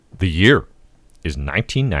The year is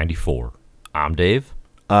 1994. I'm Dave.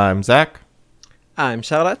 I'm Zach. I'm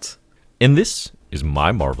Charlotte. And this is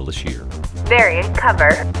My Marvelous Year. Variant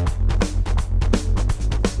cover.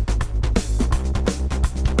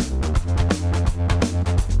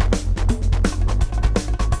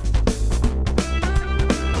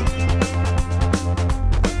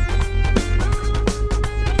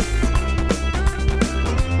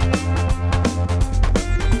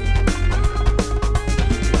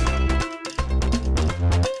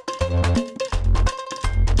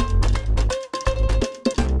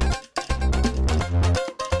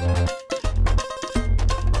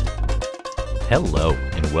 Hello,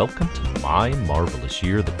 and welcome to My Marvelous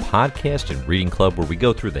Year, the podcast and reading club where we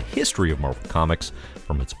go through the history of Marvel Comics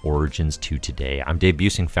from its origins to today. I'm Dave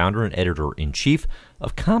Busing, founder and editor-in-chief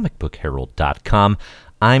of comicbookherald.com.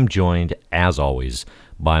 I'm joined, as always,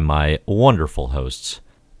 by my wonderful hosts,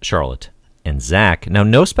 Charlotte and Zach. Now,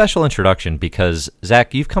 no special introduction because,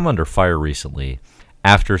 Zach, you've come under fire recently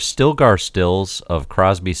after Stilgar Stills of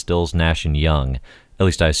Crosby, Stills, Nash & Young, at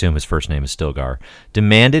least I assume his first name is Stilgar,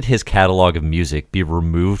 demanded his catalog of music be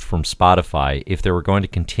removed from Spotify if they were going to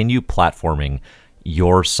continue platforming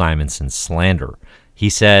your Simonson slander. He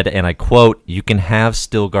said, and I quote, "You can have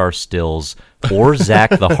Stilgar Stills or Zach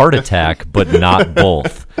the Heart Attack, but not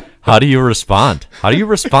both." How do you respond? How do you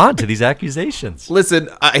respond to these accusations? Listen,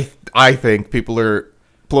 I think people are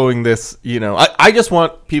blowing this, I just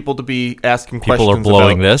want people to be asking questions People are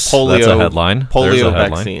blowing about this. polio, That's a headline. There's polio a headline.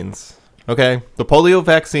 vaccines. Okay? The polio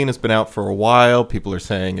vaccine has been out for a while. People are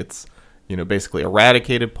saying it's, basically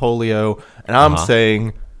eradicated polio. And I'm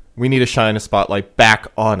saying we need to shine a spotlight back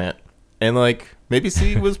on it. And, maybe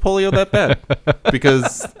see, was polio that bad?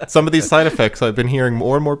 Because some of these side effects, I've been hearing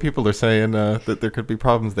more and more people are saying that there could be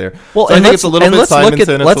problems there. Well, so and I think it's a little bit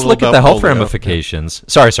Simonson. Let's look at the health polio. ramifications.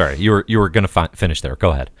 Sorry. You were going to finish there.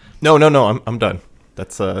 Go ahead. No. I'm done.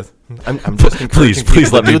 That's I'm just encouraging Please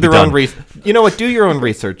people let to me do be their done. own research. You know what? Do your own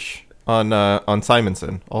research on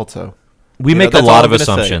Simonson also. We You know, make a that's lot all of I'm gonna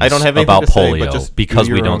say. assumptions I don't have anything about to say, but polio just because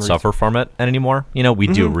do we your don't own suffer from it anymore. We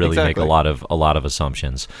do really make exactly. a lot of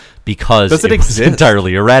assumptions because Does it was exist?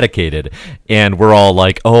 entirely eradicated, and we're all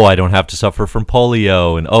like, "Oh, I don't have to suffer from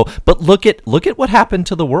polio," and but look at what happened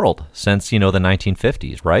to the world since the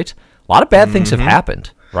 1950s, right? A lot of bad things have happened,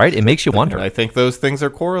 right? It makes you wonder. I think those things are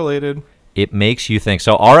correlated. It makes you think.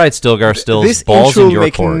 So, all right, Stilgar Stills, This balls intro in will your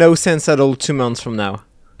make court. no sense at all 2 months from now.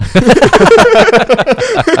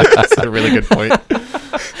 That's a really good point.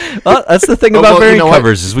 Well, that's the thing Oh, about well, you variant know what?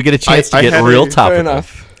 covers is we get a chance to I get had real a- Fair topical.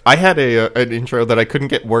 enough. I had an intro that I couldn't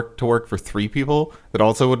get to work for 3 people that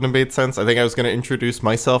also wouldn't have made sense. I think I was going to introduce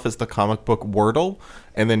myself as the comic book Wordle,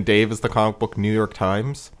 and then Dave as the comic book New York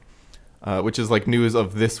Times, which is like news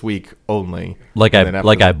of this week only. Like And then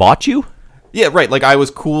after I bought you. Yeah, right. Like I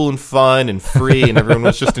was cool and fun and free, and everyone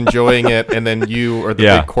was just enjoying it. And then you are the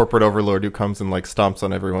Yeah. big corporate overlord who comes and stomps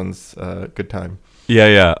on everyone's good time.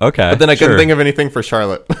 Yeah. Okay. But then I couldn't think of anything for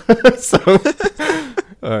Charlotte, so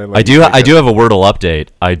I do have a Wordle update.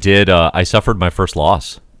 I suffered my first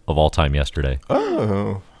loss of all time yesterday.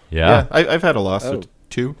 Oh, Yeah. I've had a loss. Oh.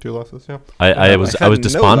 Two losses. Yeah. I was had no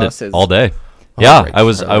despondent losses. all day. Yeah, right. I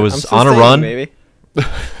was I'm on still a staying, run. Maybe.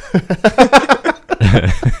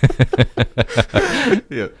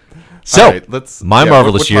 Yeah. So, All right, let's My yeah,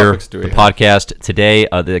 Marvelous what Year, topics do we the have? podcast today.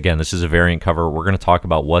 Again, this is a variant cover. We're going to talk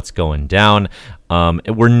about what's going down.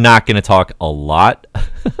 We're not going to talk a lot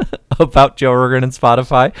about Joe Rogan and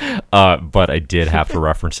Spotify, but I did have to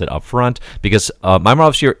reference it up front because My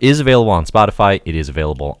Marvelous Year is available on Spotify. It is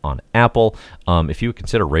available on Apple. If you would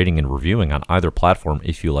consider rating and reviewing on either platform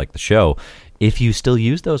if you like the show. If you still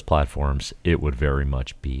use those platforms, it would very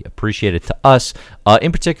much be appreciated to us.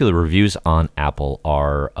 In particular, reviews on Apple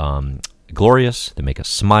are glorious. They make us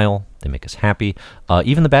smile. They make us happy.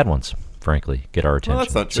 Even the bad ones, frankly, get our attention. Well,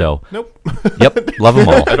 that's not true. So, Nope. yep, love them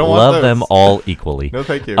all. I don't want love those. them all equally. No,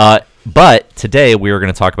 thank you. But today we are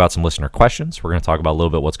going to talk about some listener questions. We're going to talk about a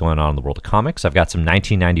little bit what's going on in the world of comics. I've some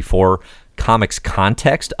 1994 comics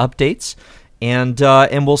context updates. And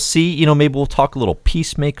we'll see, maybe we'll talk a little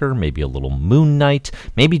Peacemaker, maybe a little Moon Knight,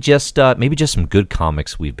 maybe just some good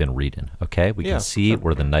comics we've been reading, okay? We Yeah, can see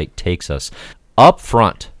where the night takes us. Up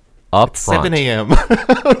front. 7 a.m.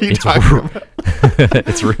 What are you talking about?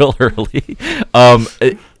 It's real early.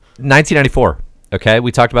 1994. Okay,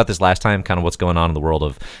 we talked about this last time, kind of what's going on in the world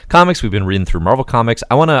of comics. We've been reading through Marvel Comics.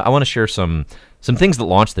 I want to share some things that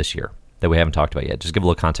launched this year that we haven't talked about yet. Just give a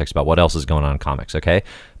little context about what else is going on in comics, okay?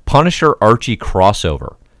 Punisher Archie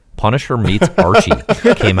crossover. Punisher meets Archie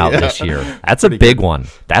came out this year. That's a big one.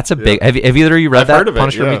 That's a big. Have either of you read I've that? heard of it,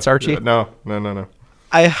 Punisher yeah. meets Archie. Yeah, no.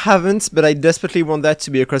 I haven't, but I desperately want that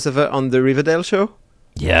to be a crossover on the Riverdale show.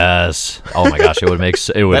 Yes. Oh my gosh, it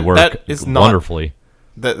would work that is not- wonderfully.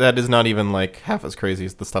 That is not even like half as crazy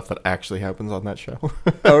as the stuff that actually happens on that show.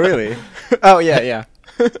 Oh, really? Oh, yeah.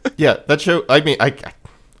 Yeah, that show. I mean, I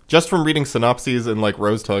just from reading synopses and like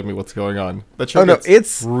Rose telling me what's going on. That show. Oh, no, gets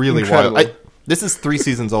it's really incredible. wild. This is 3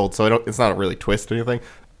 seasons old, so it's not a really twist or anything.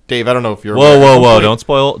 Dave, I don't know if you're. Whoa! Don't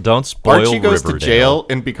spoil Archie goes Riverdale. to jail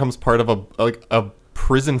and becomes part of a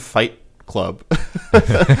prison fight club,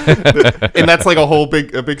 and that's like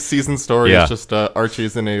a big season story. Yeah. It's just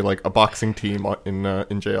Archie's in a boxing team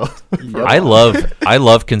in jail. I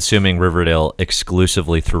love consuming Riverdale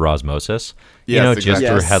exclusively through osmosis. Yes, just exactly.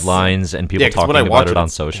 through Yes. headlines and people 'cause talking when I watch about it on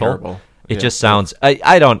it's social. terrible. It Yeah. just sounds.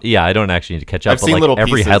 I don't actually need to catch up. I've but seen like little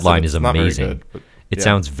every pieces, headline and is it's not very amazing. good, but It yeah.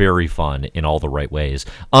 sounds very fun in all the right ways.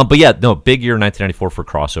 But yeah, no, big year 1994 for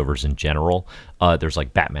crossovers in general. There's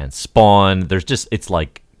like Batman Spawn. It's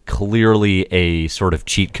like clearly a sort of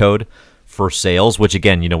cheat code for sales, which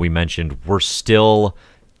again, we mentioned we're still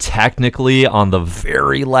technically on the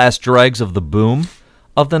very last dregs of the boom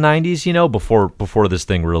of the 90s, before this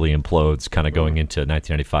thing really implodes, kind of going into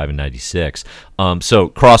 1995 and 96. So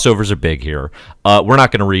crossovers are big here. We're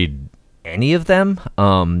not going to read any of them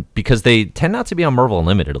because they tend not to be on Marvel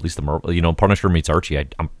Unlimited. At least the Marvel, Punisher meets Archie,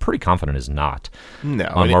 I'm pretty confident is not. No,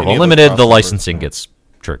 On any Marvel of those Unlimited, the crossovers, licensing no. gets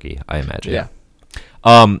tricky, I imagine. Yeah.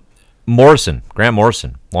 Grant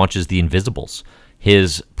Morrison launches The Invisibles,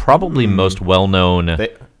 his probably most well-known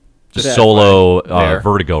They- just solo there.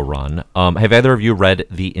 Vertigo run. Have either of you read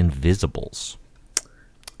The Invisibles?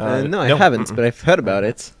 No, I haven't, but I've heard about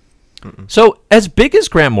it. So as big as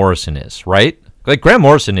Grant Morrison is, right? Like Grant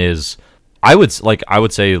Morrison is, I would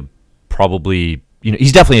say probably,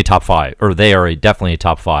 he's definitely a top 5, or they are definitely a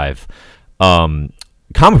top 5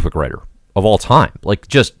 comic book writer of all time. Like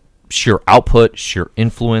just sheer output, sheer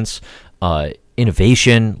influence,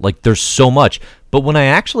 innovation. Like there's so much. But when I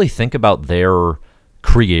actually think about their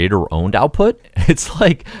creator-owned output, it's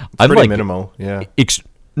like I'm pretty like minimal. Yeah.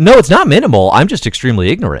 No, it's not minimal. I'm just extremely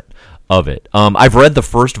ignorant of it. I've read the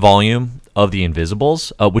first volume of The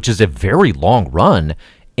Invisibles, which is a very long run,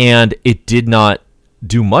 and it did not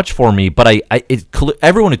do much for me. But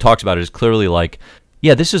everyone who talks about it is clearly like,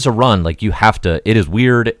 yeah, this is a run. Like you have to. It is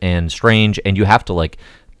weird and strange, and you have to like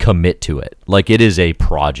commit to it. Like it is a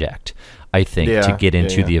project, I think, to get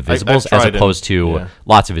into The Invisibles, as opposed to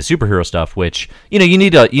lots of his superhero stuff, which you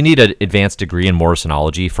need an advanced degree in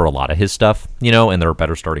Morrisonology for a lot of his stuff, and there are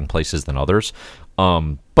better starting places than others.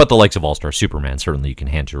 But the likes of All-Star Superman, certainly you can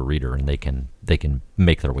hand to a reader and they can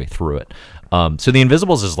make their way through it. So The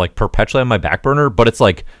Invisibles is like perpetually on my back burner, but it's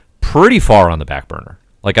like pretty far on the back burner.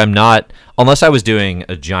 Like I'm not, unless I was doing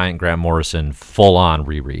a giant Grant Morrison full-on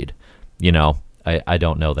reread, I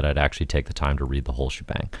don't know that I'd actually take the time to read the whole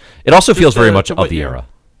shebang. It also feels very much of the era.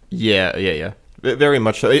 Yeah. Very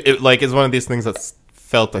much so. It like is one of these things that's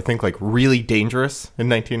felt, I think, like really dangerous in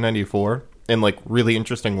 1994 in like really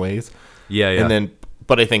interesting ways. Yeah. And then,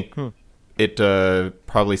 but I think it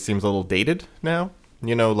probably seems a little dated now.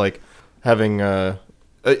 Like having I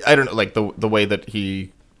don't know, like the way that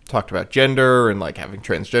he talked about gender and like having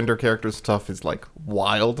transgender characters stuff is like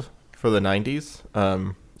wild for the 90s.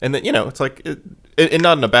 And then, it's like, and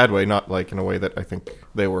not in a bad way, not like in a way that I think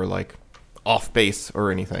they were like off base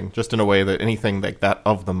or anything, just in a way that anything like that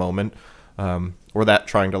of the moment, or that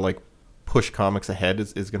trying to like push comics ahead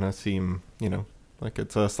is going to seem, like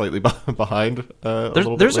it's slightly behind.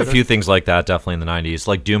 There's a few things like that definitely in the 90s.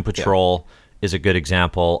 Like Doom Patrol is a good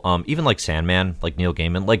example. Even like Sandman, like Neil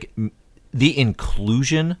Gaiman, like the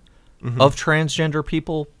inclusion of transgender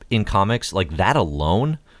people in comics, like that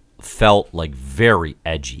alone felt like very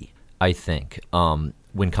edgy, I think,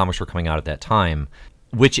 when comics were coming out at that time,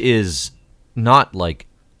 which is not like,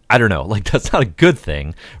 I don't know, like that's not a good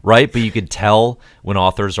thing, right? But you could tell when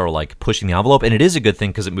authors are like pushing the envelope, and it is a good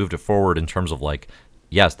thing because it moved it forward in terms of like,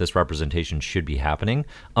 yes, this representation should be happening.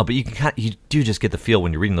 But you do just get the feel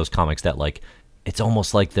when you're reading those comics that like, it's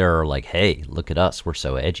almost like they're like, hey, look at us, we're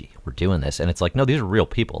so edgy, we're doing this, and it's like, no, these are real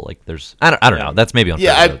people. Like there's, I don't know, that's maybe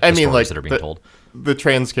unfair. I mean, stories like that are being told. The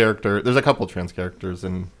trans character, there's a couple of trans characters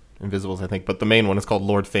in Invisibles, I think, but the main one is called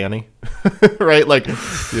Lord Fanny, right? Like,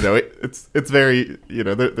 it's very,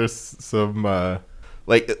 there's some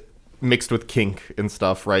like mixed with kink and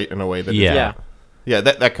stuff, right? In a way that Yeah.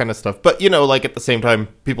 that kind of stuff. But like at the same time,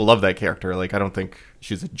 people love that character. Like I don't think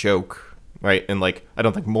she's a joke, right? And like I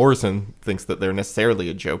don't think Morrison thinks that they're necessarily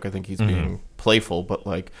a joke. I think he's being playful, but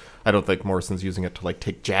like I don't think Morrison's using it to like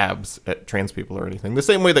take jabs at trans people or anything. The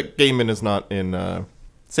same way that Gaiman is not in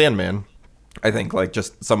Sandman. I think like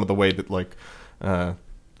just some of the way that like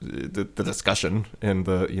the discussion and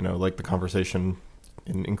the like the conversation,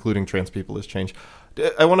 including trans people, has changed.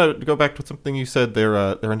 I want to go back to something you said.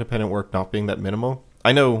 Their independent work not being that minimal.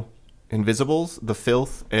 I know Invisibles, The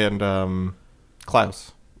Filth, and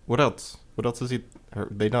Klaus. What else? What else has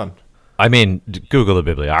they done? I mean, Google the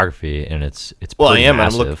bibliography, and it's well, I pretty am.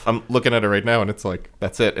 massive. I'm looking at it right now, and it's like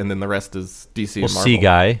that's it, and then the rest is DC and Marvel. Sea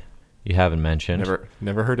Guy, you haven't mentioned.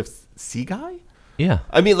 Never heard of Sea Guy? Yeah.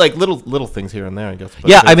 I mean, like little things here and there, I guess.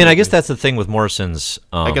 But Yeah, I mean, I guess that's the thing with Morrison's.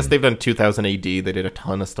 I guess they've done 2000 AD. They did a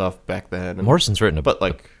ton of stuff back then. And, Morrison's written but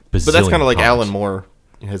that's bazillion kind of like comics. Alan Moore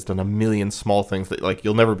has done a million small things that like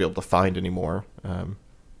you'll never be able to find anymore.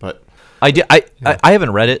 But I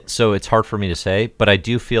haven't read it, so it's hard for me to say. But I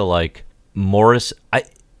do feel like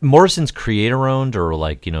Morrison's creator-owned or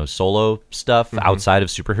like solo stuff outside of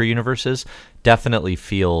superhero universes definitely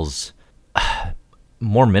feels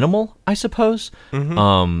more minimal, I suppose,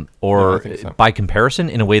 or I think so. by comparison,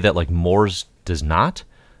 in a way that like Moore's does not.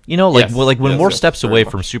 When Moore steps away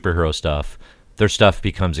from superhero stuff, their stuff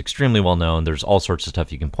becomes extremely well known. There's all sorts of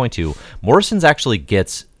stuff you can point to. Morrison's actually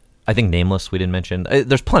gets, I think, Nameless we didn't mention.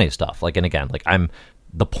 There's plenty of stuff.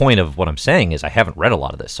 The point of what I'm saying is I haven't read a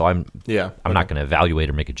lot of this, so I'm not going to evaluate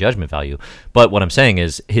or make a judgment value. But what I'm saying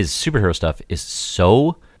is his superhero stuff is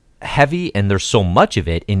so heavy, and there's so much of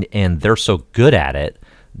it, and they're so good at it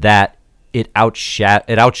that it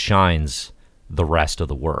outshines the rest of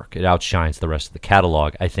the work. It outshines the rest of the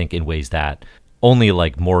catalog, I think, in ways that only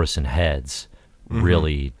like Morrison heads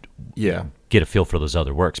really get a feel for those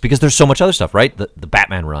other works, because there's so much other stuff, right? The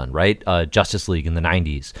Batman run, right? Justice League in the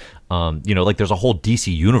 90s. There's a whole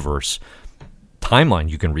DC universe timeline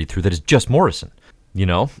you can read through that is just Morrison,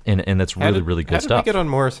 and that's really good stuff. How did we get on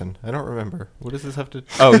Morrison? I don't remember. What does this have to...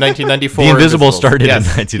 Oh, 1994. The Invisible started in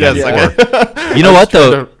 1994. You know what,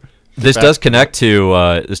 though? This does connect to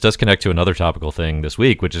another topical thing this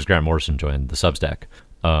week, which is Grant Morrison joined the Substack.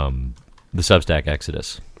 The Substack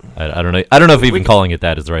Exodus. I don't know if even calling it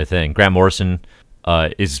that is the right thing. Grant Morrison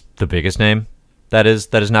is the biggest name that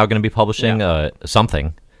is now going to be publishing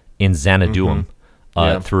something in Xanaduum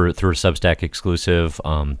through a Substack exclusive.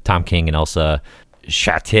 Tom King and Elsa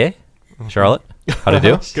Chartier. Charlotte, how to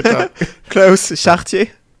do? Good job. Close, Chartier.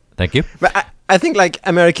 Thank you. But I think like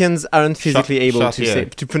Americans aren't physically able Chartier.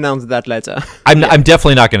 to pronounce that letter. I'm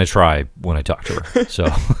definitely not going to try when I talk to her, so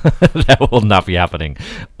that will not be happening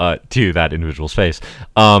to that individual's face.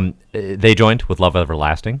 They joined with Love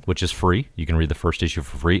Everlasting, which is free. You can read the first issue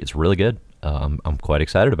for free. It's really good. I'm quite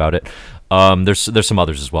excited about it. There's some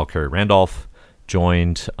others as well. Kerry Randolph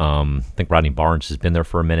joined. I think Rodney Barnes has been there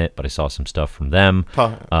for a minute, but I saw some stuff from them.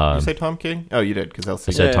 Did you say Tom King? Oh, you did, because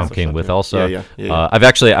Elsa. I said Tom King with Elsa. Yeah. I've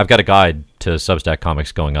got a guide to Substack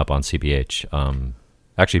Comics going up on CBH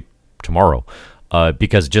actually tomorrow,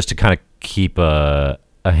 because just to kind of keep a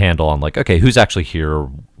handle on like, okay, who's actually here,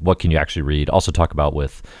 what can you actually read, also talk about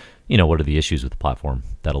with what are the issues with the platform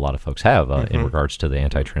that a lot of folks have in regards to the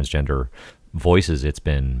anti-transgender voices it's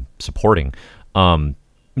been supporting.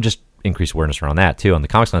 Just increase awareness around that too on the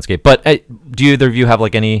comics landscape. But do either of you have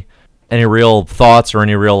like any real thoughts or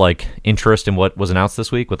any real like interest in what was announced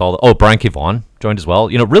this week with all the Brian K. Vaughan joined as well,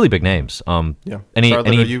 really big names. Any Charlotte,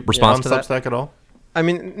 are you response on to that? Substack at all? I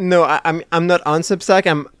mean, no, I'm not on Substack.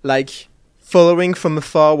 I'm like following from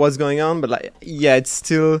afar what's going on, but like, yeah, it's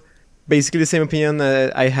still basically the same opinion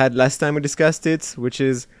I had last time we discussed it, which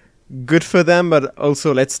is good for them, but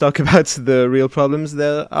also let's talk about the real problems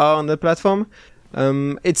there are on the platform.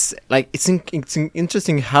 It's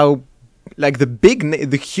interesting how like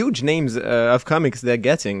the huge names of comics they're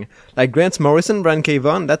getting, like Grant Morrison, Brian K.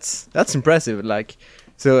 Vaughan. That's impressive. Like,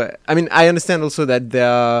 so I mean, I understand also that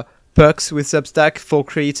there are perks with Substack for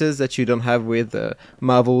creators that you don't have with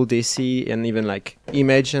Marvel, DC, and even like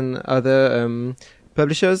Image and other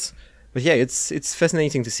publishers. But yeah, it's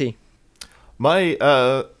fascinating to see. My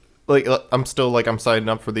I'm still I'm signing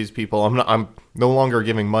up for these people. I'm no longer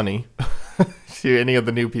giving money to any of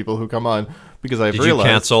the new people who come on, because I've realized... Did you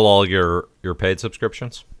cancel all your paid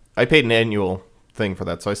subscriptions? I paid an annual thing for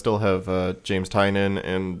that, so I still have James Tynan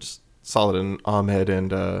and Saladin Ahmed and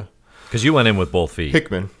because you went in with both feet.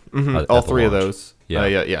 Hickman. At All the three of launch. those.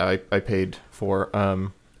 Yeah. I paid for.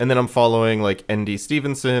 And then I'm following like N.D.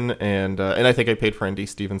 Stevenson and I think I paid for N.D.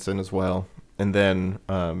 Stevenson as well. And then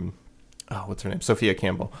what's her name? Sophia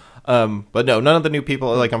Campbell. But no, none of the new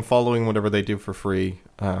people. Like, I'm following whatever they do for free.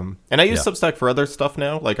 And I use Substack for other stuff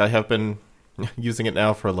now. Like, I have been using it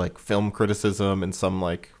now for like film criticism and some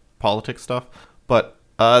like politics stuff. But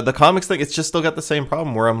the comics thing, it's just still got the same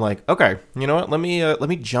problem where I'm like, okay, you know what? Let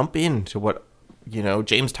me jump into what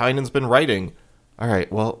James Tynan's been writing. all right,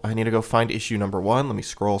 well, I need to go find issue number 1. Let me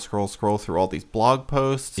scroll through all these blog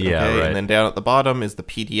posts. Yeah, okay? right. And then down at the bottom is the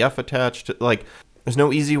PDF attached. Like, there's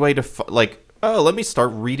no easy way to, oh, let me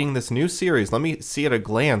start reading this new series. Let me see at a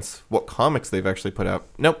glance what comics they've actually put out.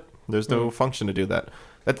 Nope, there's no function to do that.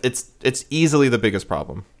 It's easily the biggest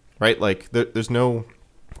problem, right? Like, there's no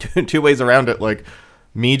two ways around it. Like,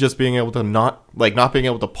 me just being able to not being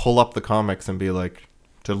able to pull up the comics and be like,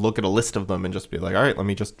 to look at a list of them and just be like, all right, let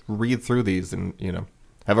me just read through these and,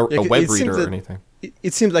 have a web reader or anything.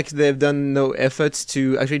 It seems like they've done no efforts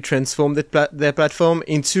to actually transform their platform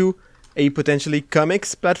into a potentially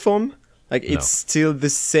comics platform. Like, it's still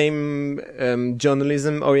the same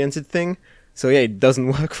journalism-oriented thing. So, yeah, it doesn't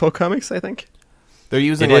work for comics, I think. They're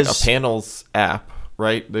using, a Panels app,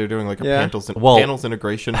 right? They're doing, a Panels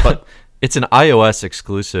integration, but... It's an iOS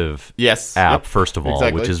exclusive app, first of all,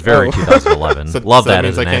 which is very 2011. Love that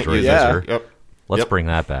as an Android user. Yep. Let's bring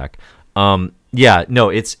that back.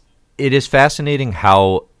 It is fascinating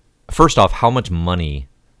how, first off, how much money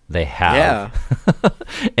they have. Yeah.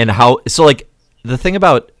 And the thing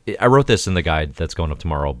about, I wrote this in the guide that's going up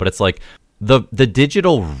tomorrow, but it's like the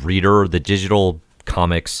digital reader, the digital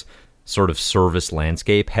comics sort of service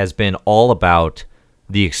landscape has been all about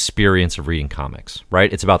the experience of reading comics,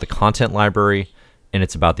 right? It's about the content library and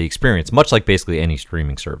it's about the experience, much like basically any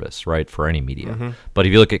streaming service, right, for any media. Mm-hmm. But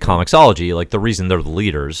if you look at Comixology, like the reason they're the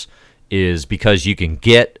leaders is because you can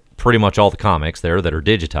get pretty much all the comics there that are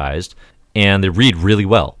digitized and they read really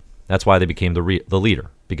well. That's why they became the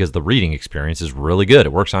leader, because the reading experience is really good.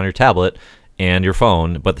 It works on your tablet and your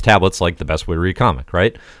phone, but the tablet's like the best way to read a comic,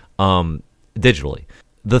 right? Digitally.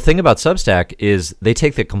 The thing about Substack is they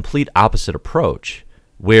take the complete opposite approach,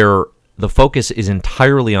 where the focus is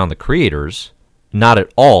entirely on the creators, not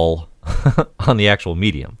at all on the actual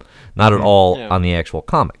medium, not at all on the actual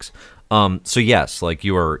comics. So yes, like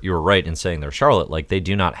you were right in saying there, Charlotte, like they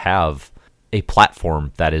do not have a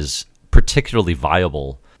platform that is particularly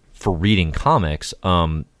viable for reading comics.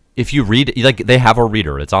 If you read, like they have a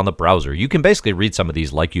reader, it's on the browser. You can basically read some of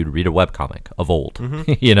these like you'd read a webcomic of old,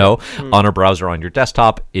 on a browser on your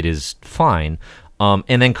desktop. It is fine.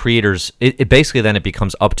 And then creators, it basically then it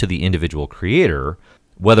becomes up to the individual creator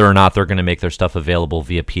whether or not they're going to make their stuff available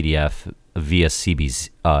via PDF, via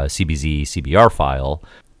CBZ, CBR file,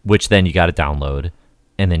 which then you got to download,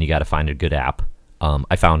 and then you got to find a good app.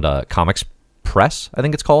 I found Comics Press, I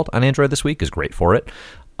think it's called, on Android this week, is great for it.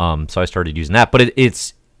 So I started using that, but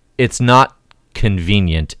it's not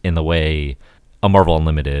convenient in the way a Marvel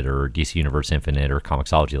Unlimited or DC Universe Infinite or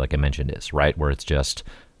Comixology, like I mentioned, is, right? Where it's just,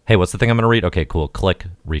 hey, what's the thing I'm going to read? Okay, cool. Click,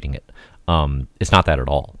 reading it. It's not that at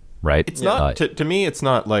all, right? It's not, to me, it's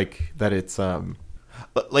not like that it's,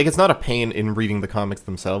 like it's not a pain in reading the comics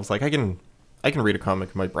themselves. Like I can read a comic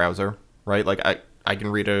in my browser, right? Like I can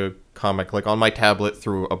read a comic like on my tablet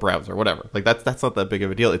through a browser, whatever. Like that's not that big of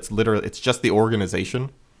a deal. It's just the organization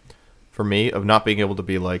for me of not being able to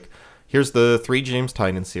be like, here's the 3 James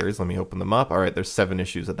Tynion series. Let me open them up. All right, there's 7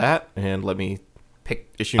 issues of that, and let me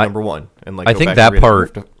pick issue number 1. And like, I think that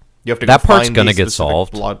part, you have to that part's going to get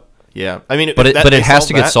solved. Yeah, I mean, but it has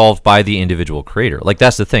to get solved by the individual creator. Like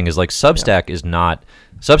that's the thing is like Substack is not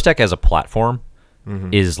Substack as a platform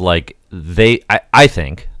is like I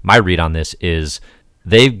think my read on this is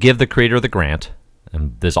they give the creator the grant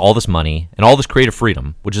and there's all this money and all this creative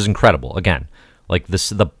freedom, which is incredible. Again, like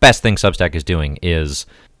the best thing Substack is doing is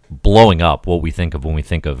blowing up what we think of when we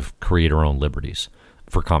think of creator-owned liberties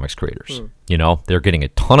for comics creators. You know, they're getting a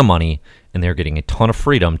ton of money and they're getting a ton of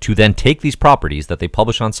freedom to then take these properties that they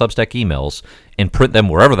publish on Substack emails and print them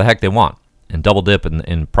wherever the heck they want and double dip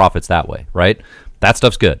in profits that way, right? That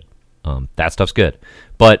stuff's good.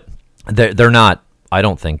 But they're not, I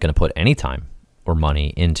don't think, going to put any time or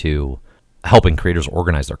money into helping creators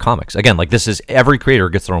organize their comics. Again, like this is every creator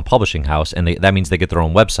gets their own publishing house, and that means they get their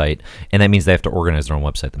own website, and that means they have to organize their own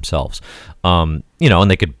website themselves. And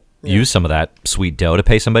they could use some of that sweet dough to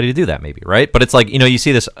pay somebody to do that, maybe, right? But it's like, you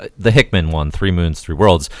see this, the Hickman one, 3 Moons, 3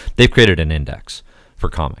 Worlds, they've created an index for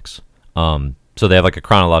comics. So they have like a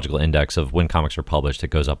chronological index of when comics are published. It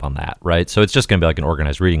goes up on that, right? So it's just going to be like an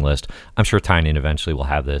organized reading list. I'm sure Tynion eventually will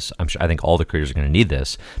have this. I think all the creators are going to need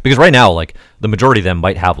this because right now, like the majority of them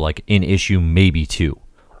might have like an issue, maybe 2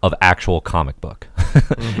 of actual comic book,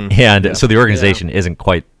 so the organization isn't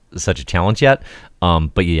quite such a challenge yet.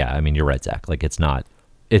 But yeah, I mean, you're right, Zach. Like it's not.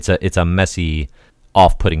 It's a messy,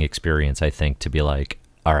 off-putting experience. I think to be like,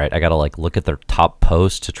 all right, I got to like look at their top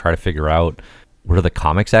posts to try to figure out where the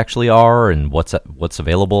comics actually are and what's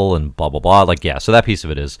available and blah, blah, blah. Like, yeah, so that piece of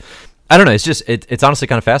it is, I don't know. It's just, it's honestly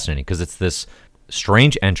kind of fascinating because it's this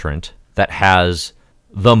strange entrant that has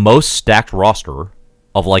the most stacked roster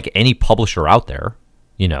of like any publisher out there,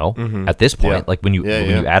 you know, at this point, Yeah. like when you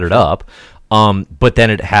Yeah, add it up. But then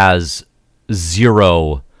it has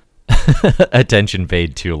zero attention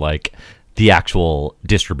paid to like the actual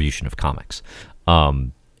distribution of comics.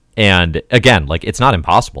 And again, like it's not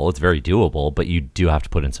impossible, it's very doable, but you do have to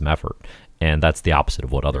put in some effort. And that's the opposite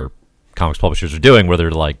of what other comics publishers are doing, where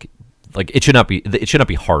they're like it should not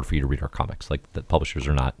be hard for you to read our comics. Like the publishers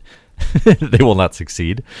are not they will not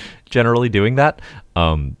succeed generally doing that.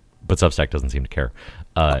 But Substack doesn't seem to care.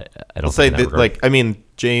 I don't I'll say think in that, regard. like, I mean,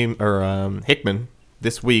 James or Hickman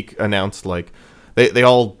this week announced, like, they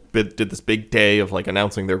all did this big day of like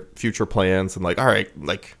announcing their future plans and like, all right,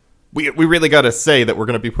 like we really got to say that we're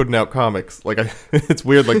going to be putting out comics. Like, it's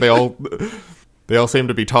weird. Like they all seem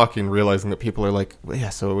to be talking, realizing that people are like, well, yeah,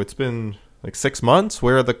 so it's been like 6 months.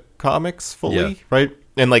 Where are the comics fully? Yeah. Right.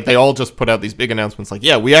 And like they all just put out these big announcements like,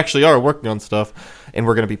 yeah, we actually are working on stuff and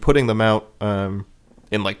we're going to be putting them out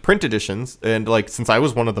in like print editions. And like, since I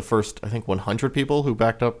was one of the first, I think 100 people who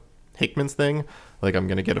backed up Hickman's thing, like I'm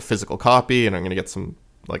going to get a physical copy and I'm going to get some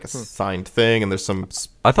like a signed thing, and there's some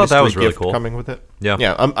I thought that was mystery really gift cool. coming with it.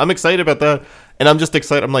 Yeah. I'm excited about that, and I'm just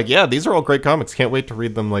excited. I'm like, yeah, these are all great comics. Can't wait to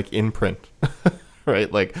read them like in print,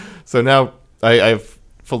 right? Like, so now I've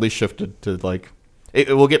fully shifted to like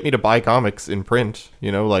it will get me to buy comics in print,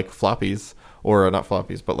 you know, like floppies or not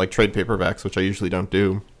floppies, but like trade paperbacks, which I usually don't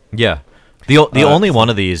do. Yeah. The only one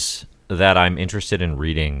of these that I'm interested in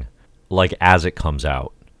reading, like, as it comes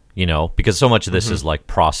out, you know, because so much of this is, like,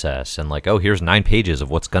 process and, like, oh, here's 9 pages of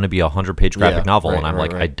what's going to be a 100-page graphic novel, right, and I'm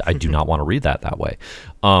right, like, right. I do not want to read that way.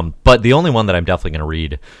 But the only one that I'm definitely going to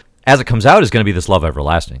read as it comes out is going to be this Love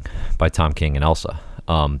Everlasting by Tom King and Elsa,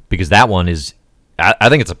 because that one is, I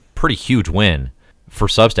think it's a pretty huge win for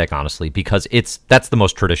Substack, honestly, because that's the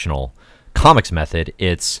most traditional comics method.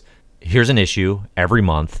 It's, here's an issue every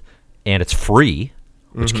month, and it's free,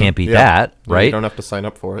 which can't beat that, right? You don't have to sign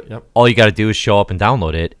up for it. Yep. All you got to do is show up and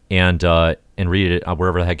download it and read it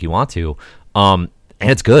wherever the heck you want to, and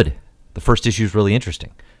it's good. The first issue is really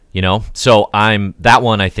interesting, you know. So that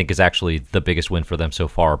one I think is actually the biggest win for them so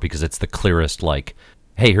far, because it's the clearest, like,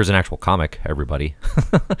 hey, here's an actual comic, everybody.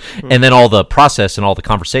 And then all the process and all the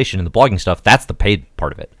conversation and the blogging stuff, that's the paid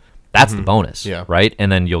part of it. That's the bonus, Yeah. right?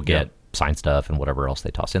 And then you'll get signed stuff and whatever else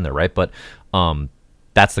they toss in there, right? But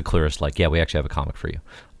that's the clearest, like, yeah, we actually have a comic for you.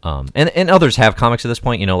 And others have comics at this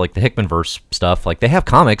point, you know, like the Hickmanverse stuff. Like, they have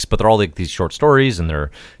comics, but they're all like these short stories, and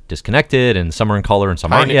they're disconnected, and some are in color and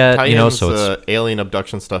some aren't yet, you know. So it's alien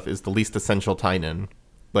abduction stuff is the least essential tie-in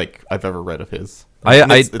like I've ever read of his.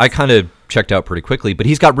 I kind of checked out pretty quickly, but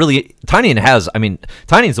he's got really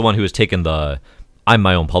Tynion's the one who has taken the I'm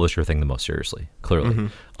my own publisher thing the most seriously. Clearly,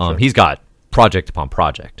 he's got project upon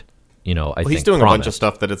project. You know, I think he's doing Promise. a bunch of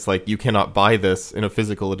stuff that it's like, you cannot buy this in a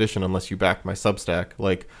physical edition unless you back my Substack.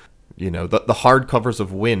 Like, you know, the hardcovers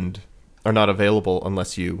of Wind are not available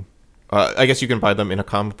unless you. I guess you can buy them in a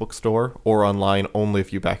comic book store or online only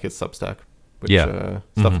if you back his Substack. Which,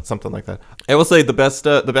 something like that. I will say the best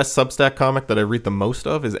Substack comic that I read the most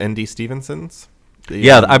of is N.D. Stevenson's.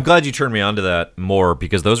 I'm glad you turned me on to that more,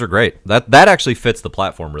 because those are great. That actually fits the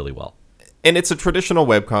platform really well. And it's a traditional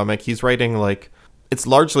webcomic. He's writing, like, it's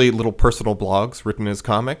largely little personal blogs written as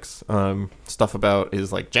comics. Stuff about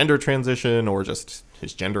his, like, gender transition or just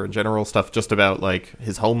his gender in general. Stuff just about, like,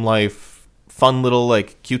 his home life. Fun little,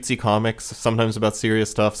 like, cutesy comics. Sometimes about serious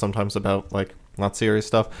stuff. Sometimes about, like, not serious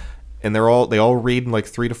stuff. And they all read in, like,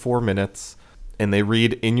 3 to 4 minutes. And they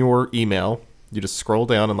read in your email. You just scroll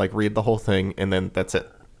down and, like, read the whole thing. And then that's it.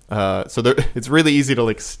 So it's really easy to,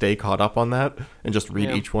 like, stay caught up on that and just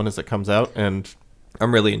read each one as it comes out. And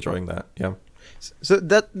I'm really enjoying that. Yeah. So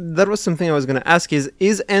that was something I was going to ask is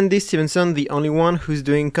Andy Stevenson the only one who's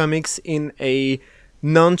doing comics in a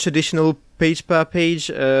non-traditional page-per-page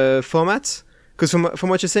format? Because from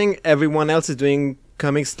what you're saying, everyone else is doing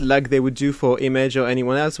comics like they would do for Image or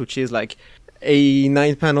anyone else, which is like a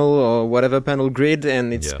 9-panel or whatever panel grid,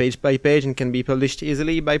 and it's page by page and can be published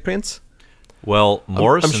easily by print. Well,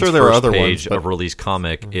 Morrison's sure there are first other page ones, of release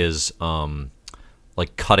comic is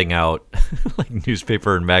like cutting out like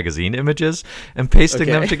newspaper and magazine images and pasting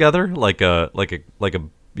them together like a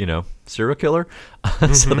you know, serial killer.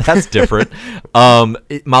 So that's different.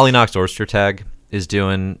 Molly Knox Oystertag is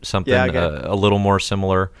doing something a little more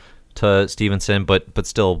similar to Stevenson, but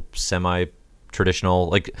still semi-traditional.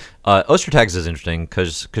 Like Oystertag's is interesting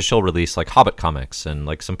because she'll release like Hobbit comics and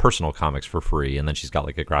like some personal comics for free, and then she's got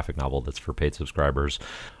like a graphic novel that's for paid subscribers.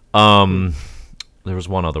 There was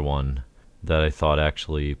one other one that I thought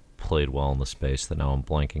actually played well in the space that now I'm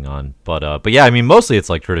blanking on. But yeah, I mean, mostly it's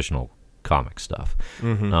like traditional comic stuff.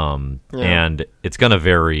 And it's going to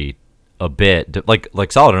vary a bit.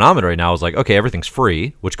 Like Solid Anomaly right now is like, okay, everything's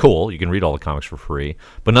free, which cool. You can read all the comics for free,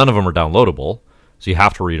 but none of them are downloadable, so you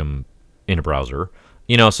have to read them in a browser.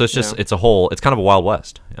 So it's just it's kind of a Wild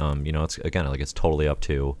West. It's again like it's totally up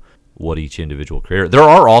to what each individual creator. There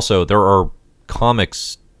are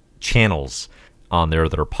comics channels on there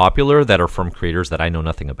that are popular that are from creators that I know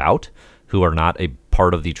nothing about, who are not a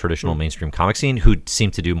part of the traditional mainstream comic scene, who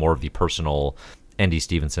seem to do more of the personal N.D.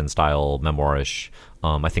 Stevenson style memoirish.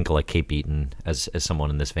 I think like Kate Beaton as someone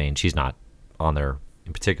in this vein. She's not on there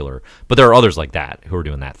in particular, but there are others like that who are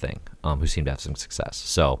doing that thing, who seem to have some success.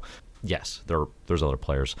 So yes, there's other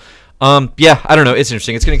players. I don't know. It's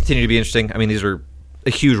interesting. It's going to continue to be interesting. I mean, these are a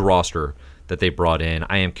huge roster that they brought in.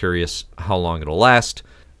 I am curious how long it'll last.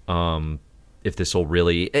 If this will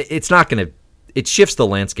really, it's not going to, it shifts the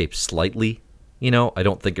landscape slightly. I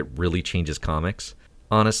don't think it really changes comics,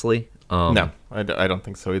 honestly. No, I don't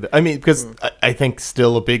think so either. I mean, because I think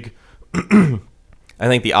still a big, I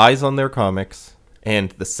think the eyes on their comics and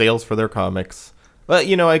the sales for their comics. Well,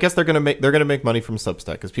 I guess they're gonna make money from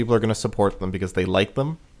Substack because people are gonna support them because they like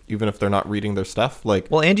them, even if they're not reading their stuff.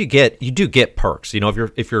 And you do get perks.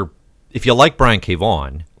 If you like Brian K.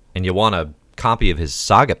 Vaughan and you want a copy of his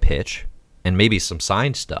Saga pitch and maybe some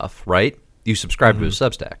signed stuff, right? You subscribe to his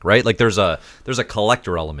Substack, right? Like there's a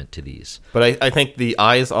collector element to these. But I think the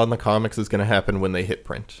eyes on the comics is going to happen when they hit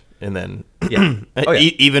print, and then even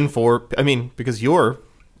because you're,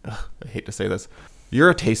 I hate to say this, you're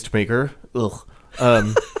a tastemaker.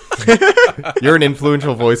 You're an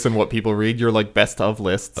influential voice in what people read. You're like best of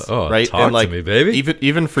lists, right? Talk to me, baby.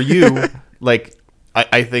 Even for you, like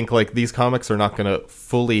I think like these comics are not going to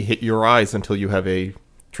fully hit your eyes until you have a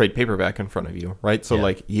trade paperback in front of you, right? So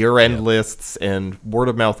like year-end lists and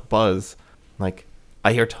word-of-mouth buzz. Like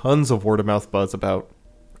I hear tons of word-of-mouth buzz about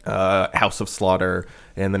House of Slaughter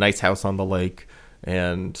and The Nice House on the Lake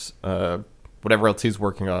and whatever else he's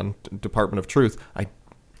working on, Department of Truth.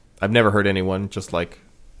 I've never heard anyone just like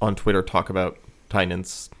on Twitter talk about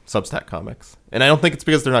Tynan's Substack comics. And I don't think it's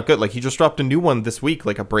because they're not good. Like he just dropped a new one this week,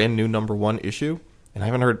 like a brand new #1 issue, and I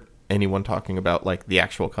haven't heard anyone talking about like the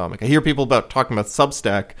actual comic. I hear people talking about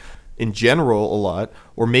Substack in general a lot,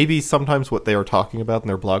 or maybe sometimes what they are talking about in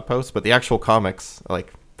their blog posts, but the actual comics,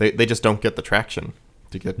 like they just don't get the traction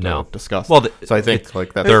to get discussed. Well, so I think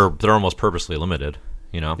like that they're almost purposely limited.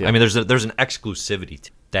 I mean, there's an exclusivity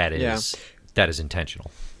that is intentional.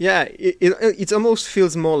 Yeah, it almost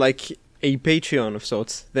feels more like a Patreon of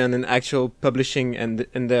sorts than an actual publishing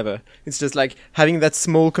endeavor. It's just like having that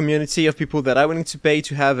small community of people that are willing to pay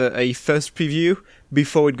to have a first preview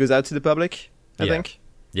before it goes out to the public, I think.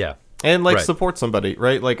 Yeah. And support somebody,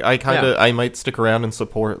 right? Like I might stick around and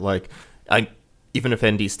support even if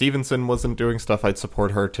N.D. Stevenson wasn't doing stuff, I'd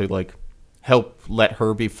support her to like help let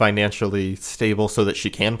her be financially stable so that she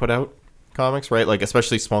can put out comics, right? Like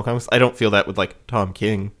especially small comics. I don't feel that with like Tom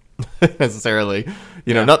King necessarily,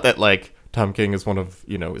 not that like Tom King is one of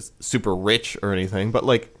is super rich or anything, but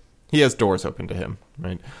like he has doors open to him,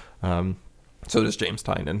 right? So does James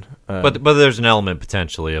Tynan. But there's an element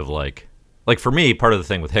potentially of like for me, part of the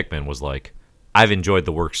thing with Hickman was like I've enjoyed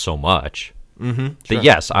the work so much that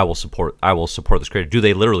yes, I will support this creator. Do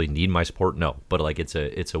they literally need my support? No, but like it's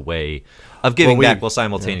a way of giving back while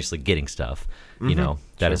simultaneously getting stuff,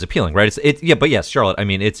 that is appealing, right? But yes, Charlotte. I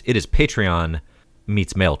mean, it is Patreon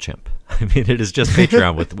meets MailChimp. I mean, it is just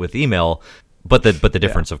Patreon with email, but the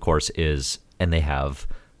difference, of course, is, and they have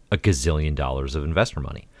a gazillion dollars of investor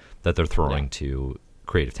money that they're throwing to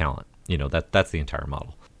creative talent. That's the entire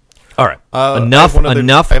model. All right, enough I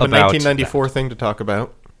have a about 1994 thing to talk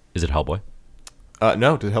about. Is it Hellboy?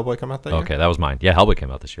 No, did Hellboy come out that year? Okay, that was mine. Yeah, Hellboy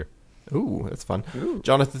came out this year. Ooh, that's fun.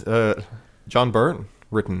 John Byrne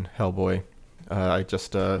written Hellboy. I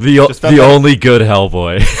just the only good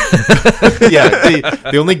Hellboy.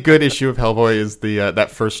 The only good issue of Hellboy is that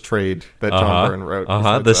first trade that John Byrne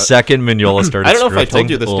wrote. The second Mignola started. I don't know if I told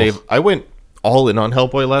you this, Dave. I went all in on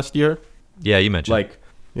Hellboy last year. Yeah, you mentioned.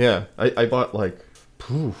 I bought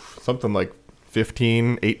something like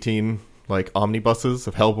 15, 18 like omnibuses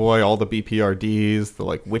of Hellboy, all the BPRDs, the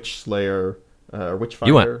like Witch Slayer,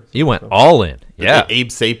 Witchfinder. You went all in. Yeah, Abe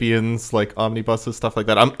Sapiens like omnibuses, stuff like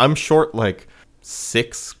that. I'm short like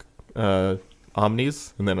 6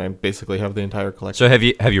 omnis, and then I basically have the entire collection. So have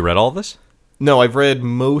you read all of this? No, I've read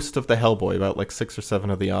most of the Hellboy, about like 6 or 7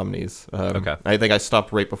 of the omnis. Okay, I think I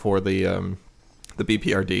stopped right before the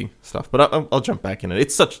BPRD stuff, but I'll jump back in it.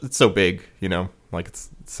 It's so big, like it's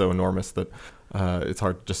so enormous that it's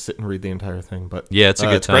hard to just sit and read the entire thing. But yeah, it's a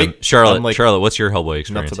good time. Great. Charlotte, what's your Hellboy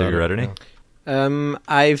experience? Have you read any?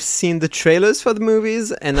 I've seen the trailers for the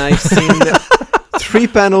movies, and I've seen 3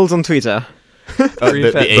 panels on Twitter.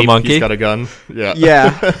 The ape, monkey? He's got a gun. Yeah.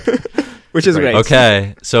 Yeah, which is great.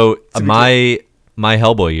 Okay, so my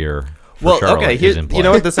Hellboy year. Well, Charlotte okay. is in play. You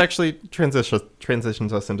know what? This actually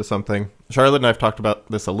transitions us into something. Charlotte and I have talked about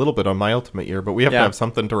this a little bit on My Ultimate Year, but we have to have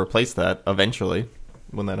something to replace that eventually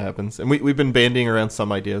when that happens. And we've been bandying around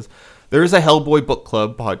some ideas. There is a Hellboy Book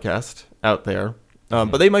Club podcast out there,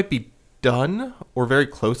 but they might be done or very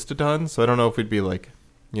close to done. So I don't know if we'd be like,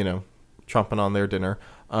 chomping on their dinner.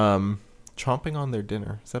 Chomping on their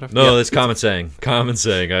dinner. Is that a No, that's common saying. Common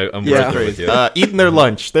saying. I'm right there with you. Eating their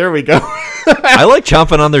lunch. There we go. I like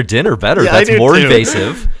chomping on their dinner better. Yeah, I That's do more too.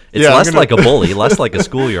 invasive. It's less like a bully, less like a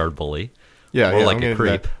schoolyard bully. Yeah, more like a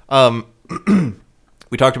creep.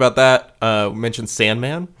 We talked about that. We mentioned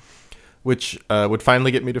Sandman, which would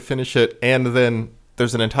finally get me to finish it. And then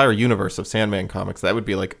there's an entire universe of Sandman comics. That would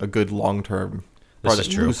be like a good long-term This project.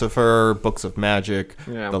 is true. Lucifer, Books of Magic,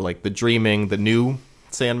 Yeah. the Dreaming, the new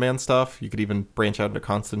Sandman stuff. You could even branch out into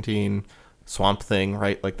Constantine, Swamp Thing,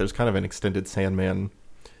 right? Like there's kind of an extended Sandman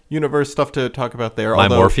universe stuff to talk about there. My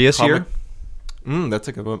Morpheus here? That's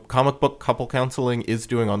a good one. Comic Book Couple Counseling is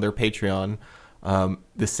doing on their Patreon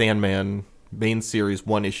the Sandman main series,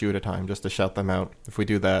 one issue at a time, just to shout them out. If we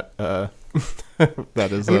do that, that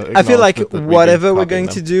is. I feel like acknowledgement that we've been whatever we're copying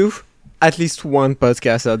going to them. do, at least one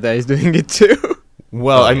podcast out there is doing it too.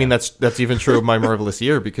 Well, I mean that's even true of My Marvelous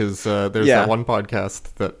Year because there's that one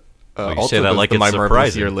podcast that you also say that does like the it's My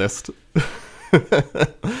Marvelous surprising. Year list.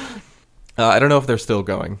 I don't know if they're still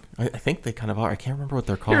going. I think they kind of are. I can't remember what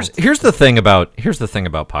they're called. Here's the thing about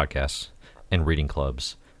podcasts and reading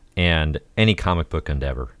clubs and any comic book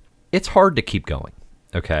endeavor. It's hard to keep going.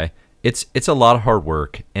 Okay, it's a lot of hard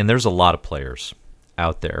work, and there's a lot of players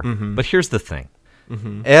out there. Mm-hmm. But here's the thing: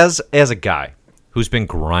 as a guy who's been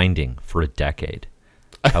grinding for a decade,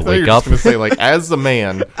 I I wake up. going to say like as a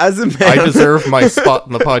man, As a man, I deserve my spot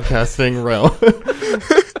in the podcasting realm.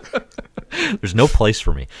 There's no place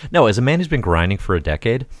for me. No, as a man who's been grinding for a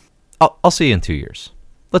decade, I'll see you in 2 years.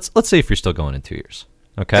 Let's see if you're still going in 2 years.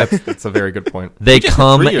 Okay. That's a very good point. They We just had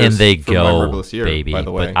come 3 years and they for My go, Marvelous Year, baby. by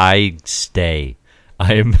the way. But I stay.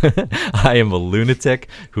 I am a lunatic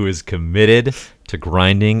who is committed to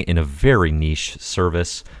grinding in a very niche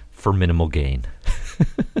service for minimal gain,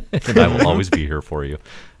 and I will always be here for you.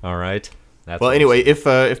 All right. That's Well, what I'm anyway,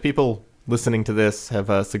 saying. if people listening to this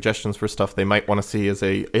have suggestions for stuff they might want to see as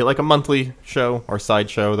a monthly show or side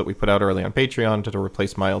show that we put out early on Patreon to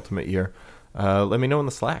replace My Ultimate Year, let me know in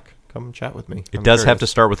the Slack. Come chat with me. It does have to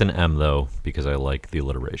start with an M though, because I like the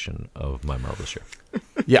alliteration of My Marvelous Year.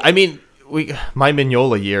 Yeah, I mean, my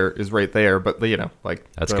Mignola year is right there, but That's do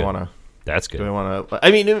good. I want to? That's Do good. I want to?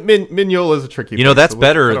 I mean, Mignola is a tricky. You know, thing, that's so I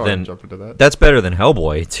better don't wanna than jump into that. that's better than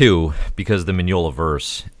Hellboy too, because the Mignola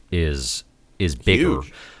verse is bigger.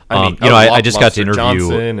 Huge. I mean, I just got to Lobster interview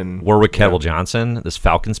Johnson and- Warwick yeah. Kettle Johnson, this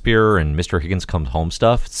Falcon Spear and Mr. Higgins Comes Home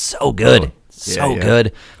stuff. It's so good, Oh, so yeah.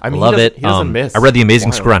 good. I mean, love he it. doesn't miss. I read the Amazing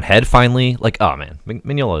Wild. Screw on Head finally. Like, oh man,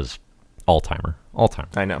 Mignola is all timer.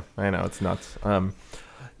 I know, it's nuts.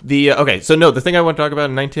 Okay, so no, the thing I want to talk about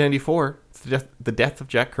in 1994, is the death of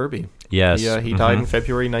Jack Kirby. Yes, He died in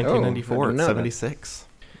February I 1994 didn't at know that. 76.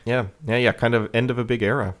 Yeah, kind of end of a big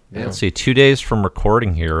era. Yeah. Let's see. 2 days from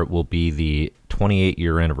recording here, it will be the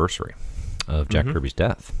 28-year anniversary of Jack Kirby's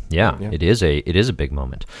death. Yeah, Yeah. it is a big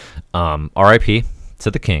moment. R.I.P.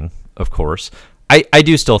 to the King, of course. I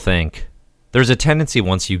do still think there's a tendency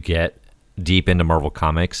once you get deep into Marvel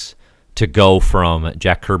Comics to go from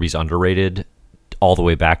Jack Kirby's underrated all the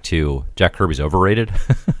way back to Jack Kirby's overrated.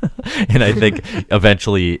 And I think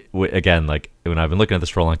eventually, again, like when I've been looking at this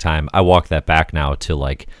for a long time, I walk that back now to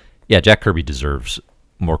like, yeah, Jack Kirby deserves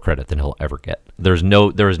more credit than he'll ever get. There is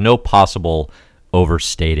no possible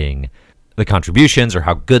overstating the contributions or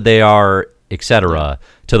how good they are, etc.,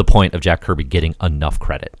 to the point of Jack Kirby getting enough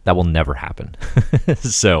credit. That will never happen.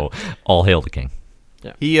 So, all hail the King.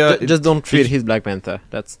 Yeah. He just don't treat his Black Panther.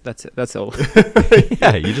 That's it. That's all.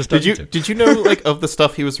 Yeah, you just don't need to. did you know like of the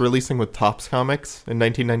stuff he was releasing with Topps Comics in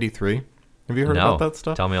 1993? Have you heard No, about that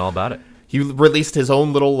stuff? tell me all about it. He released his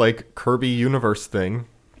own little like Kirby universe thing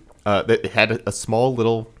that had a small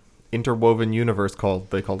little interwoven universe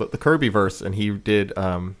they called it the Kirbyverse, and he did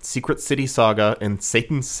Secret City Saga and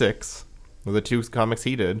Satan 6 were the 2 comics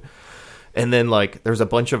he did. And then like there's a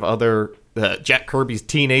bunch of other Jack Kirby's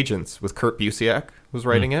Teen Agents with Kurt Busiek was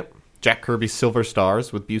writing it. Jack Kirby's Silver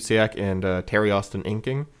Stars with Busiek and Terry Austin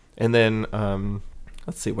inking. And then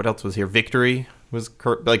let's see what else was here. Victory was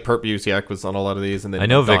Kurt Busiek was on a lot of these, and then I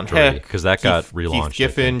know Don Victory, Heck, 'cause that got relaunched, I Keith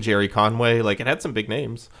Giffen, think. Jerry Conway, like it had some big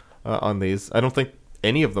names on these. I don't think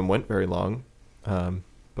any of them went very long,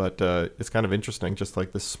 but it's kind of interesting. Just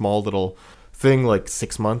like this small little thing like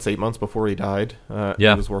 6 months, 8 months before he died. He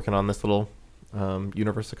was working on this little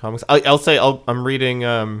universe of comics. I'll say I'm reading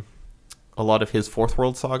a lot of his Fourth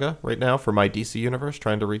World saga right now for my DC universe,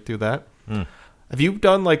 trying to read through that. Have you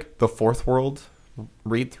done like the Fourth World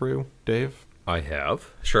read through, Dave? I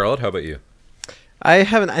have. Charlotte, how about you? I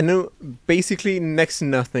haven't. I know basically next to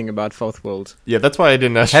nothing about Fourth World. Yeah, that's why I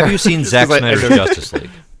didn't ask. Have you seen Zack Snyder's Justice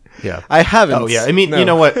League? Yeah, I haven't. Oh yeah, I mean, no. You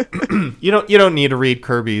know what? you don't need to read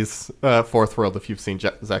Kirby's Fourth World if you've seen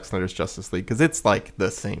Zack Snyder's Justice League, because it's like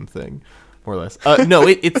the same thing, more or less. No,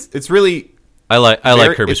 it's really. I like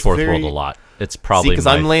Kirby's Fourth World a lot. It's probably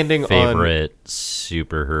my I'm landing favorite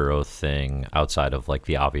superhero thing outside of like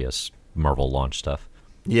the obvious Marvel launch stuff.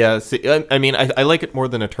 Yeah, see, I mean, I like it more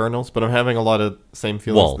than Eternals, but I'm having a lot of same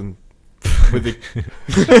feelings with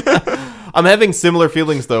the. I'm having similar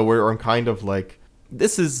feelings though, where I'm kind of like,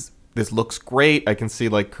 this looks great. I can see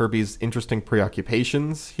like Kirby's interesting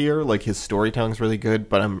preoccupations here. Like his storytelling's really good,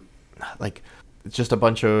 but I'm like, it's just a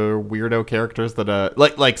bunch of weirdo characters that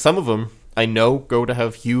like some of them I know go to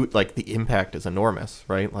have huge, like the impact is enormous,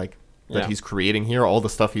 right? Like that he's creating here, all the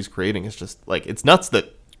stuff he's creating is just like, it's nuts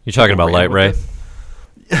that. You're talking about Light Ray?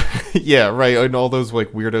 Yeah, right. And all those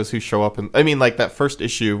like weirdos who show up, and I mean, like that first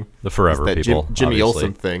issue, the Forever that people, Jimmy obviously.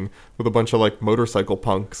 Olsen thing with a bunch of like motorcycle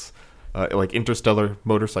punks, like interstellar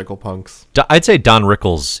motorcycle punks. I'd say Don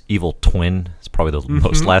Rickles' evil twin is probably the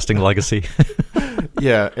most lasting legacy.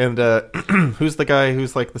 Yeah, and who's the guy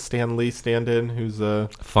who's like the Stan Lee stand-in? Who's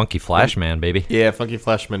Funky Flashman, baby. Yeah, Funky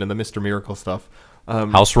Flashman and the Mr. Miracle stuff.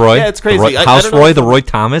 House Roy. Yeah, it's crazy. House Roy, the Roy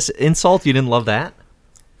Thomas insult. You didn't love that?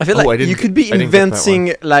 I feel like you could be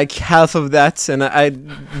inventing like half of that, and I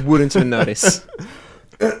wouldn't even notice.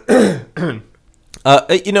 You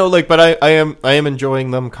know, like, but I am enjoying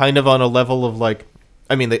them kind of on a level of like,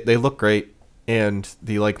 I mean, they look great, and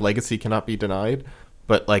the like legacy cannot be denied.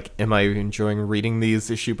 But like, am I enjoying reading these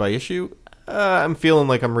issue by issue? I'm feeling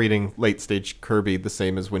like I'm reading late stage Kirby the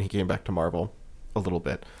same as when he came back to Marvel, a little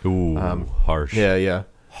bit. Ooh, harsh. Yeah.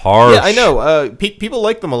 Harsh. Yeah, I know. People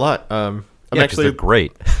like them a lot. They're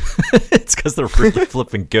great. It's because they're really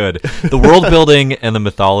flipping good. The world building and the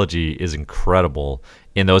mythology is incredible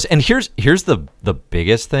in those. And here's the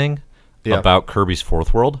biggest thing about Kirby's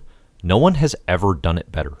Fourth World. No one has ever done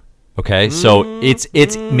it better. Okay, so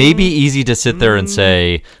it's maybe easy to sit there and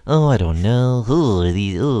say, "Oh, I don't know,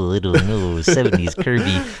 I don't know, 70s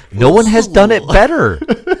Kirby." No one has done it better.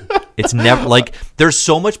 It's never like there's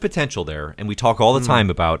so much potential there, and we talk all the time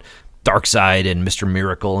about Darkseid and Mr.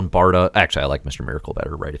 Miracle and Barda. Actually, I like Mr. Miracle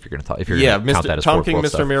better, right? If you're going to count that as Tom Fourth King, World Mr.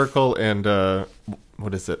 stuff. Miracle, and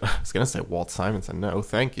what is it? I was going to say Walt Simonson. No,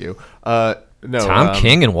 thank you. No, Tom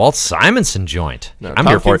King and Walt Simonson joint. No, I'm Tom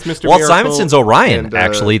here for King's it. Mr. Walt Miracle Simonson's Orion, and,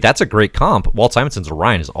 actually. That's a great comp. Walt Simonson's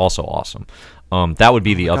Orion is also awesome. That would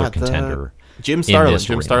be the other contender. Jim Starlin. this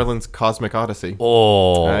Jim arena. Starlin's Cosmic Odyssey.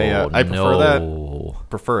 Oh, I prefer no.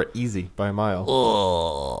 Prefer it easy by a mile.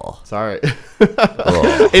 Oh. Sorry.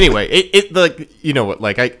 Anyway, it like, you know what,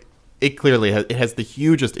 like it clearly has the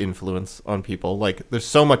hugest influence on people. Like there's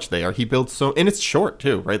so much there. He builds and it's short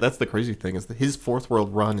too, right? That's the crazy thing is that his Fourth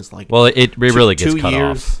World run is like, Well, it really gets 2 cut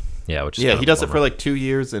years. off. Yeah, which is He does it for like 2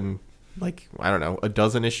 years and like, I don't know, a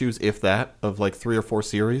dozen issues, if that, of like 3 or 4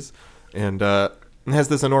 series, and it has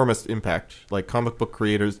this enormous impact. Like comic book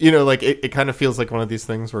creators, you know, like it kind of feels like one of these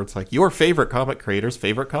things where it's like your favorite comic creator's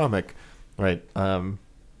favorite comic, right? Rather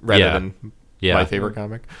than my favorite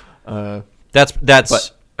comic.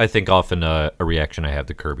 That's I think often a reaction I have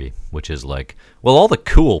to Kirby, which is like, well, all the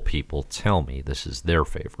cool people tell me this is their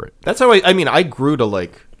favorite. That's how I grew to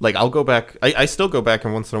like I'll go back. I still go back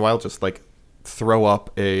and once in a while just like throw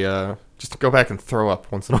up just go back and throw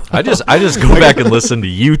up once in a while. I just go back and listen to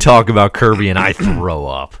you talk about Kirby and I throw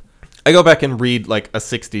up. I go back and read like a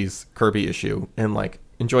 60s Kirby issue and like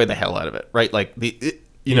enjoy the hell out of it, right? Like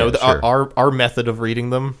our method of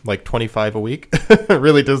reading them, like 25 a week,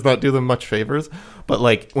 really does not do them much favors. But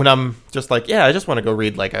like when I'm just like, yeah, I just want to go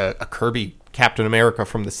read like a Kirby Captain America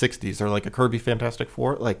from the 60s or like a Kirby Fantastic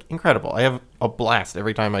Four, like incredible. I have a blast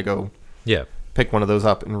every time I go pick one of those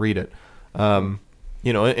up and read it.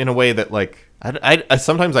 You know, in a way that like I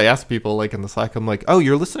sometimes I ask people like in the Slack, I'm like, oh,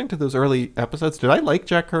 you're listening to those early episodes. Did I like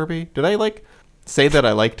Jack Kirby? Did I like say that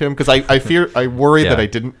I liked him? Because I worry that I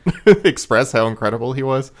didn't express how incredible he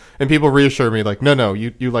was, and people reassure me like, no,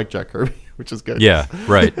 you like Jack Kirby, which is good. Yeah,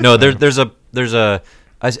 right. No, there's a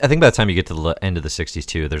I think by the time you get to the end of the 60s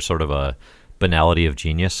too, there's sort of a banality of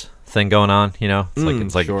genius thing going on. You know,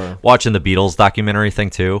 it's like sure. watching the Beatles documentary thing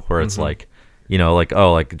too, where it's like,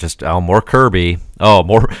 like just more Kirby,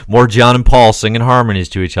 more John and Paul singing harmonies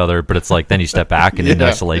to each other. But it's like then you step back and in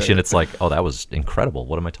isolation, it's like, oh, that was incredible.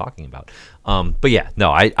 What am I talking about? But yeah,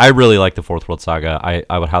 no, I really like the Fourth World Saga.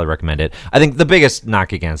 I would highly recommend it. I think the biggest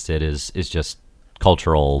knock against it is just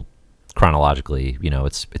cultural, chronologically.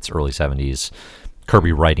 It's early 70s,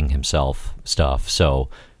 Kirby writing himself stuff. So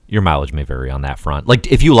your mileage may vary on that front.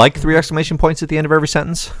 Like if you like 3 exclamation points at the end of every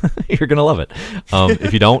sentence, you're gonna love it.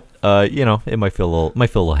 If you don't, it might feel a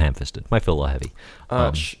little ham-fisted, might feel a little heavy.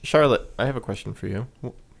 Charlotte, I have a question for you.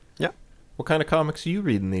 Yeah. What kind of comics are you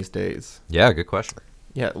reading these days? Yeah, good question.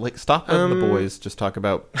 Yeah, like stop letting the boys just talk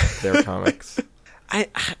about their comics.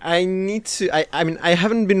 I need to. I mean, I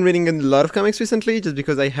haven't been reading a lot of comics recently, just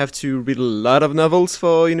because I have to read a lot of novels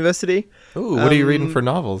for university. Ooh, what are you reading for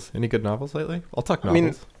novels? Any good novels lately? I'll talk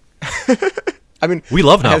novels. I mean, we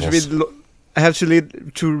love novels. I have to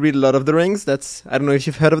read Lord of the Rings. I don't know if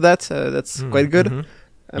you've heard of that. That's quite good.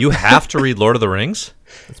 Mm-hmm. You have to read Lord of the Rings.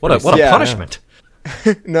 What a punishment!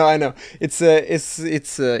 No, I know. It's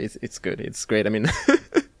good. It's great. I mean,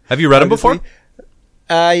 have you read them before?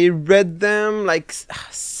 I read them like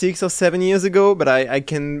 6 or 7 years ago, but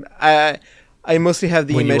I mostly have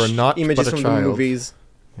the images from the movies.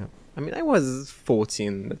 Yeah. I mean, I was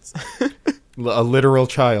 14. That's a literal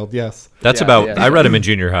child. Yes. That's I read them in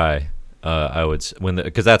junior high. I would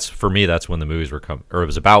because that's for me. That's when the movies were it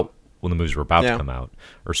was about when the movies were about to come out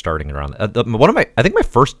or starting around. I think my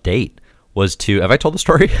first date was to. Have I told the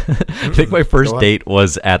story? I think my first date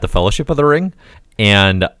was at the Fellowship of the Ring,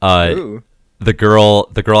 and the girl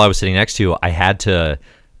I was sitting next to, I had to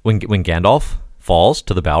when Gandalf falls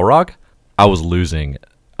to the Balrog, I was losing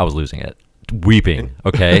it. Weeping,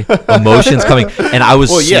 okay? Emotions coming, and I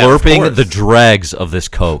was slurping the dregs of this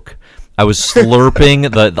Coke. I was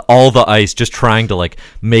slurping all the ice, just trying to like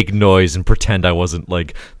make noise and pretend I wasn't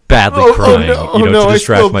like badly crying, to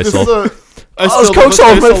distract myself. Coke's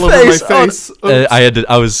all over my face.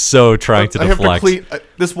 I was so trying to deflect. I have to clean.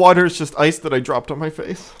 This water is just ice that I dropped on my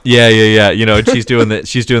face. Yeah. And she's doing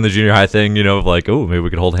the junior high thing, of like, oh, maybe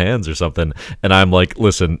we could hold hands or something. And I'm like,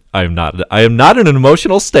 listen, I am not in an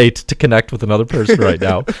emotional state to connect with another person right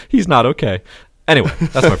now. He's not okay. Anyway,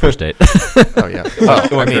 that's my first date. Oh yeah.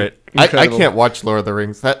 Great. I can't watch Lord of the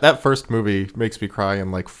Rings. That first movie makes me cry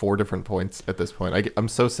in like 4 different points at this point. I'm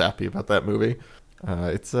so sappy about that movie.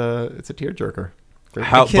 It's a tearjerker.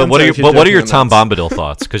 What are your Tom Bombadil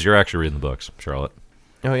thoughts? Because you're actually reading the books, Charlotte.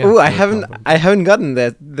 Oh yeah. Oh, I haven't gotten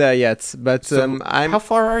there yet. But how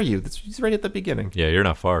far are you? He's right at the beginning. Yeah, you're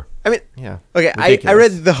not far. I mean, yeah. Okay, I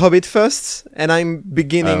read The Hobbit first, and I'm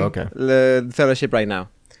beginning the Fellowship right now.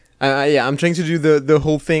 I'm trying to do the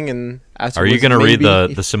whole thing, and are you going to read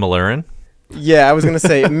the Silmarillion? Yeah, I was going to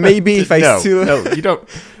say maybe if I still. No, you don't.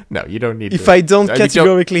 No, you don't need. If I don't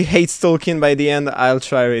categorically hate Tolkien by the end, I'll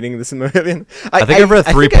try reading the Silmarillion. I think I've read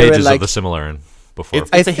 3 pages of the Silmarillion before.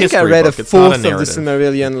 I think I read a fourth of the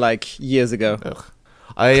Silmarillion like years ago. Ugh.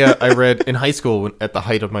 I read in high school at the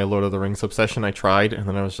height of my Lord of the Rings obsession. I tried, and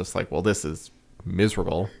then I was just like, well, this is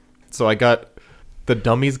miserable. So I got The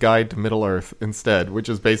Dummy's Guide to Middle Earth instead, which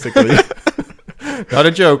is basically not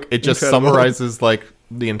a joke. It just summarizes like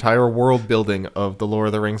the entire world building of the Lord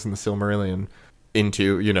of the Rings and the Silmarillion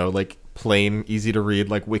into, like plain, easy to read,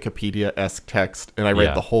 like Wikipedia-esque text. And I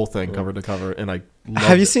read the whole thing cover to cover, and I loved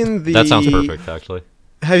Have you seen That sounds perfect, actually.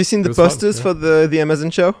 Have you seen the posters for the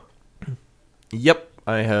Amazon show? Yep,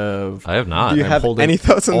 I have. I have not. Do you have any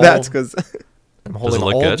thoughts on that? Because I'm holding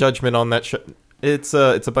all judgment on that show. It's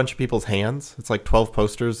a bunch of people's hands. It's like 12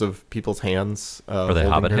 posters of people's hands Are they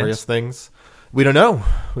holding Hobbit various hands? things. We don't know.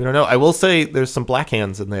 I will say there's some black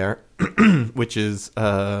hands in there, which is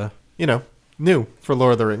new for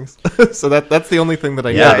Lord of the Rings. So that's the only thing that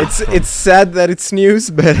I know. Yeah, it's sad that it's news,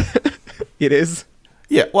 but it is.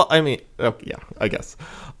 Yeah, well, I mean, I guess.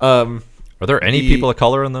 Are there any people of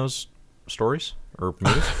color in those stories or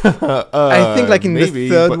movies? I think like in the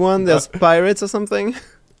third one, there's pirates or something.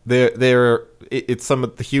 It's some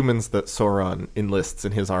of the humans that Sauron enlists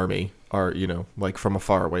in his army are, like from a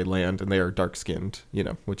faraway land, and they are dark-skinned,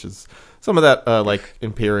 which is some of that like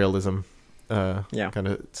imperialism kind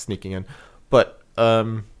of sneaking in. But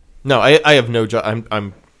no, I have no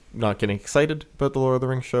I'm not getting excited about the Lord of the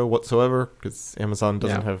Rings show whatsoever, because Amazon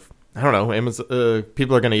doesn't have. I don't know. Amazon.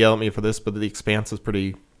 People are going to yell at me for this, but The Expanse is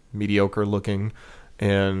pretty mediocre looking,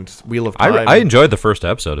 and Wheel of Time. I enjoyed the first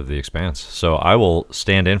episode of The Expanse, so I will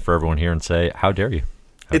stand in for everyone here and say, how dare you?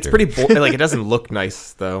 It's pretty like it doesn't look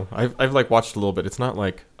nice though. I've like watched a little bit. It's not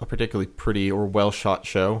like a particularly pretty or well shot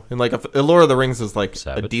show. And like Lord of the Rings is like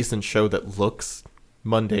a decent show that looks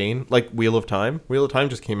mundane, like Wheel of Time. Wheel of Time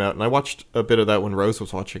just came out, and I watched a bit of that when Rose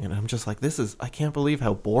was watching it, and I'm just like, I can't believe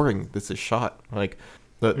how boring this is shot. Like,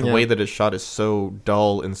 the way that it's shot is so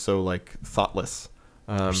dull and so, like, thoughtless.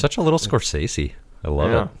 You're such a little Scorsese. I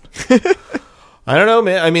love it. I don't know,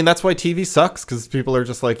 man. I mean, that's why TV sucks, because people are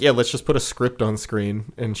just like, yeah, let's just put a script on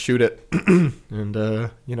screen and shoot it, and,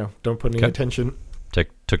 don't put any attention.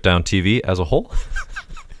 Took down TV as a whole.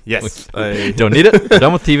 Yes, don't need it.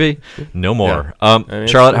 Done with TV. No more. Yeah.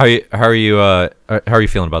 Charlotte, how are you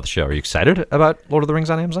feeling about the show? Are you excited about Lord of the Rings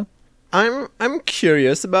on Amazon? I'm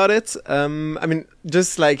curious about it. I mean,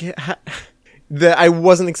 just like I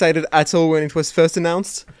wasn't excited at all when it was first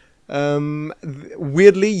announced.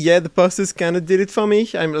 Weirdly, yeah, the posters kind of did it for me.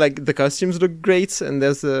 I'm like, the costumes look great, and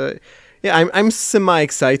I'm semi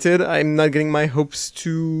excited. I'm not getting my hopes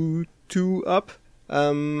too up.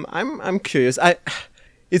 I'm curious.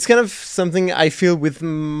 It's kind of something I feel with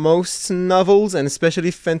most novels, and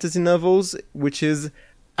especially fantasy novels, which is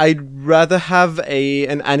I'd rather have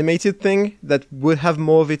an animated thing that would have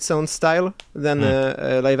more of its own style than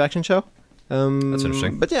a live action show. That's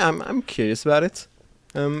interesting. But yeah, I'm curious about it.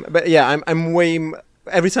 But yeah, I'm way.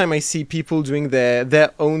 Every time I see people doing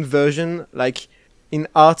their own version, like in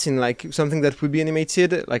art, in like something that would be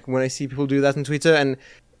animated, like when I see people do that on Twitter, and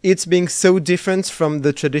it's being so different from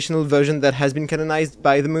the traditional version that has been canonized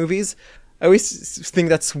by the movies, I always think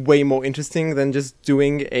that's way more interesting than just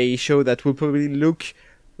doing a show that will probably look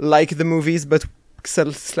like the movies but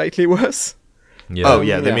slightly worse. Yeah. Oh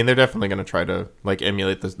yeah, I mean they're definitely going to try to like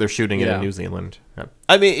emulate this. They're shooting it in New Zealand. Yeah.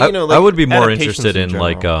 I mean, like, I would be more interested in general.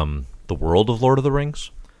 like the world of Lord of the Rings.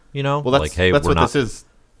 Well, that's like, hey, that's we're what not... this is,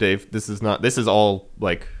 Dave. This is not. This is all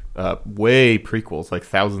like way prequels, like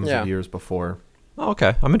thousands of years before. Oh,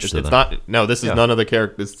 okay, I'm interested. It's not. No, this is none of the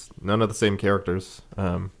characters. None of the same characters.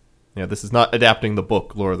 This is not adapting the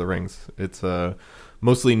book Lord of the Rings. It's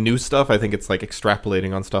mostly new stuff. I think it's like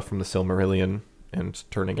extrapolating on stuff from the Silmarillion and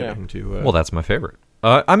turning it into. Well, that's my favorite.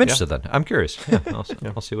 I'm interested then. I'm curious. Yeah,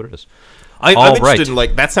 I'll see what it is. I'm interested in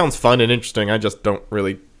like that sounds fun and interesting. I just don't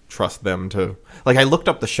really trust them to like. I looked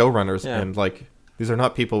up the showrunners and like these are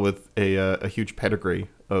not people with a huge pedigree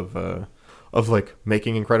of like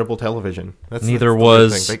making incredible television. Neither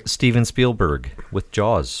was Steven Spielberg with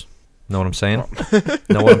Jaws. Know what I'm saying?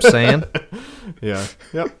 Know what I'm saying? Yeah.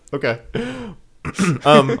 Yep. Okay.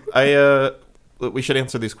 We should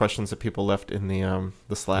answer these questions that people left in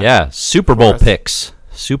the Slack. Yeah. Super Bowl picks.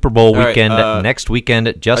 Super Bowl weekend next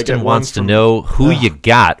weekend. Justin wants to know who you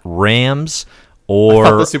got, Rams or I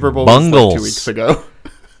thought the Super Bowl Bungles. was like 2 weeks ago.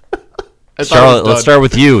 Charlotte, let's start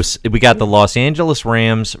with you. We got the Los Angeles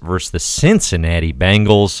Rams versus the Cincinnati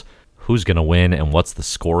Bengals. Who's going to win, and what's the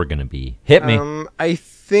score going to be? Hit me. I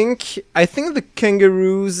think the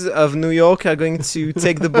Kangaroos of New York are going to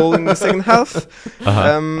take the ball in the second half.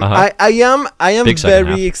 I am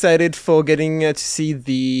very excited for getting to see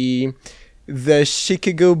the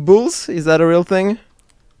Chicago Bulls. Is that a real thing?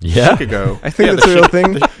 Yeah. Chicago. I think that's a real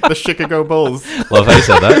thing. The Chicago Bulls. Love how you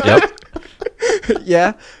said that. Yep.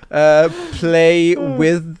 Yeah. Play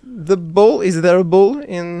with the ball. Is there a ball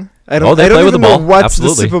in? They play with the ball. What's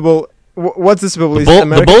Absolutely. the Super Bowl? What's the Super Bowl?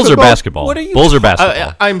 The Bulls are basketball. What are you? Bulls are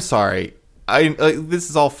basketball. I'm sorry. This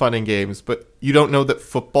is all fun and games, but you don't know that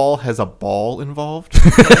football has a ball involved?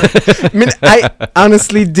 I mean, I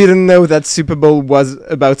honestly didn't know that Super Bowl was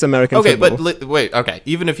about American football. Okay, but wait. Okay,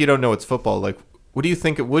 even if you don't know it's football, like, what do you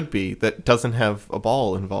think it would be that doesn't have a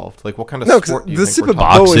ball involved? Like, what kind of sport do you the think Super we're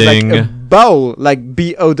talking Bowl is like a Boxing. bowl, like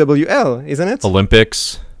BOWL, isn't it?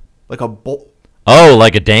 Olympics. like a bowl? Oh,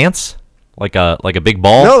 like a dance? Like a big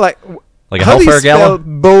ball? No, like a how do you Hellfire spell Gala?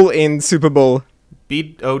 bowl in Super Bowl?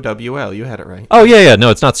 BOWL. You had it right. Oh yeah. No,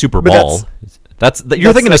 it's not Super But Ball.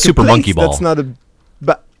 You're thinking like of Super a plate. Monkey Ball. That's not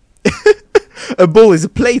a ball is a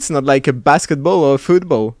plate, not like a basketball or a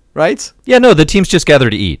football, right? Yeah, no, the teams just gather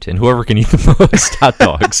to eat, and whoever can eat the most hot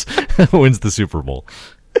dogs wins the Super Bowl.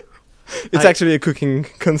 It's actually a cooking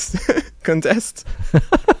contest.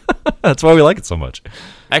 That's why we like it so much.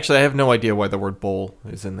 Actually, I have no idea why the word bowl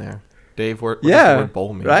is in there. Dave, what does the word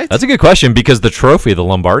bowl mean? Right? That's a good question, because the trophy, the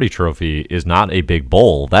Lombardi Trophy, is not a big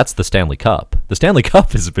bowl. That's the Stanley Cup. The Stanley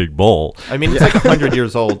Cup is a big bowl. I mean, it's like 100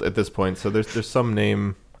 years old at this point, so there's some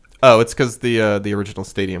name. Oh, it's because the original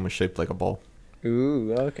stadium was shaped like a bowl.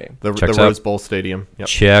 Ooh, okay. The Checks Rose out. Bowl Stadium. Yep.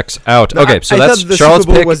 Checks out. No, Okay, so I that's thought the Charlotte's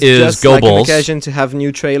Super Bowl pick was is just Go like Bulls. an occasion to have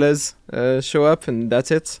new trailers show up, and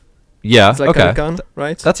that's it. Yeah, It's like okay. Comic-Con,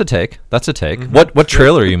 right? That's a take. Mm-hmm. What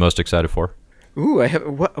trailer are you most excited for? Ooh, I have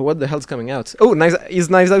what the hell's coming out? Oh, is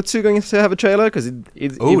Knives Out 2 going to have a trailer? Because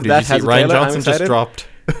Oh, did you see Ryan Johnson just dropped?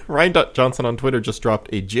 Ryan Johnson on Twitter just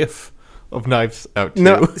dropped a GIF of Knives Out 2.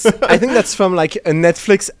 No, I think that's from like a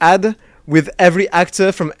Netflix ad with every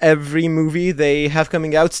actor from every movie they have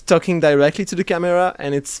coming out talking directly to the camera,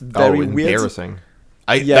 and it's very weird. Embarrassing.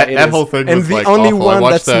 Yeah, that whole thing and was the like only awful. I one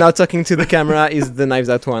watched that's that. not talking to the camera is the Knives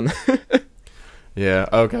Out one. Yeah,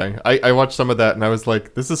 okay. I watched some of that, and I was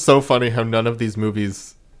like, this is so funny how none of these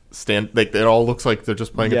movies like it all looks like they're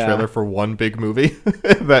just playing a Yeah. trailer for one big movie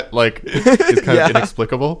that like is kind Yeah. of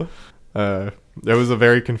inexplicable. It was a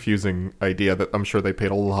very confusing idea that I'm sure they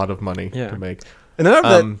paid a lot of money to make. Another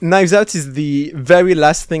that Knives Out is the very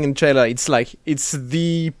last thing in the trailer. It's like it's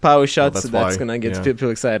the power shot that's that's why, gonna get yeah. people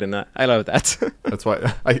excited, and I love that. That's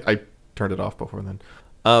why I turned it off before then.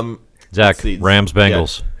 Zach, let's see. Rams,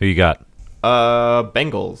 Bengals. Who you got?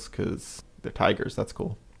 Bengals, because they're Tigers. That's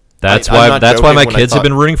cool. That's I'm why. not That's why joking my when I kids have thought-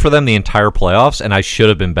 been rooting for them the entire playoffs, and I should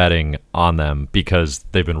have been betting on them because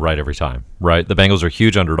they've been right every time. Right, the Bengals are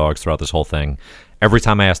huge underdogs throughout this whole thing. Every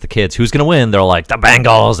time I ask the kids who's going to win, they're like the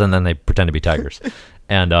Bengals, and then they pretend to be Tigers,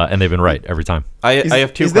 and they've been right every time. I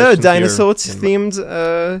have two. Is there a questions here.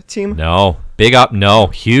 dinosaur-themed team? No,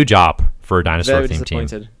 huge op for a dinosaur Very themed team.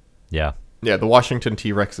 disappointed. Yeah. Yeah, the Washington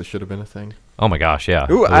T-Rexes should have been a thing. Oh my gosh, yeah,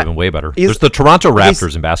 Ooh, would have been way better. is- There's the Toronto is-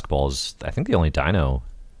 Raptors in basketball is I think the only dino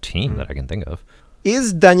team that I can think of.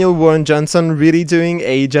 Is Daniel Warren Johnson really doing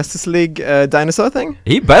a Justice League dinosaur thing?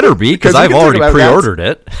 He better be because 'Cause we I've can talk already about that. pre-ordered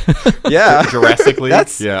it. Yeah, Jurassic League.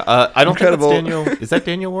 That's yeah. I don't incredible. think that's Daniel. Is that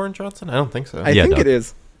Daniel Warren Johnson? I don't think so. I Yeah, think Doug. it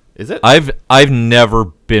is. Is it? I've never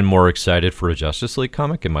been more excited for a Justice League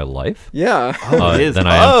comic in my life. Yeah, It is. than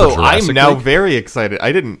I am for Jurassic I'm now League. very excited.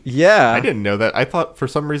 I didn't yeah. know that. I thought for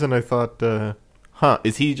some reason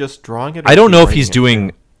is he just drawing it? Or I is don't he know if writing he's it?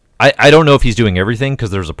 doing. I don't know if he's doing everything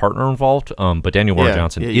because there's a partner involved. But Daniel Warren Yeah,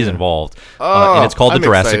 Johnson yeah, is yeah. involved, Oh, and it's called the I'm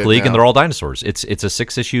Jurassic excited League, and now. they're all dinosaurs. It's a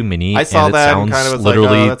 6-issue mini, I saw and it that and sounds kinda was like,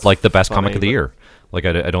 literally oh, that's like the best comic funny, of the but- year. Like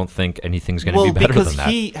I don't think anything's going to Well, be better because than that.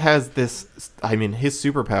 he has this. I mean, his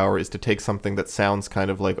superpower is to take something that sounds kind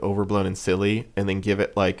of like overblown and silly, and then give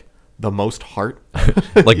it like the most heart.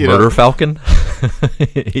 Like you know? Murder Falcon,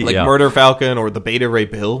 Like yeah. Murder Falcon or the Beta Ray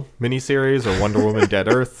Bill miniseries or Wonder Woman Dead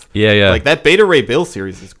Earth. Yeah. Like that Beta Ray Bill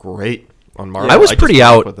series is great on Marvel. I was just pretty grew up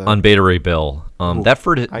out with that. on Beta Ray Bill.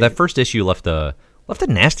 That first issue left a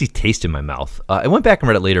nasty taste in my mouth. I went back and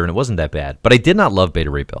read it later, and it wasn't that bad. But I did not love Beta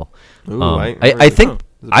Ray Bill. Ooh, I think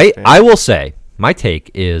I will say my take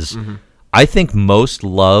is I think most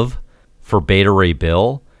love for Beta Ray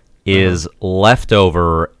Bill is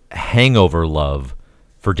leftover hangover love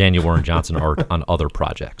for Daniel Warren Johnson art on other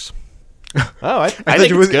projects. Oh, I thought think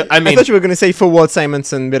you it's were- good. I mean, thought you were going to say for Walt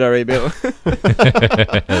Simonson, Beta Ray Bill.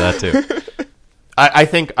 That too. I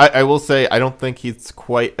think I will say I don't think he's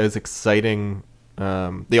quite as exciting.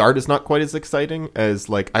 The art is not quite as exciting as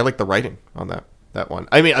I like the writing on that one.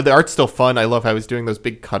 I mean, the art's still fun. I love how he's doing those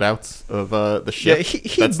big cutouts of the ship. Yeah,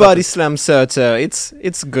 he That stuff body is- slams Surtur.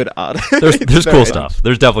 It's good art. There's It's cool very- stuff.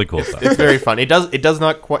 There's definitely cool stuff. It's very fun. It does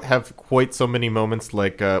not quite have quite so many moments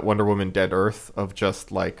like Wonder Woman Dead Earth of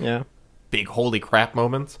just Yeah. big holy crap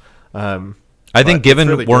moments. I But think it's given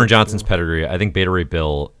really Warren good, Johnson's yeah. pedigree, I think Beta Ray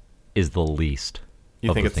Bill is the least. You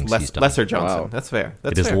of think the it's things he's done. lesser Johnson? Wow. That's fair.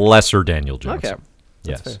 That's It is fair. lesser Daniel Johnson. Okay.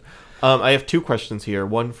 Yes. Fair. I have two questions here.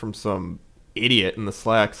 One from some idiot in the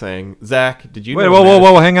Slack saying, "Zach, did you Wait, know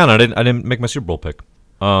whoa! Hang on, I didn't make my Super Bowl pick.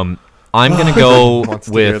 I'm gonna go Wants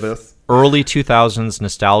to hear with this. early 2000s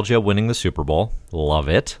nostalgia winning the Super Bowl. Love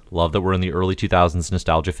it. Love that we're in the early 2000s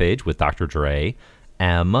nostalgia phase with Dr. Dre,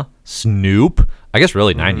 Snoop. I guess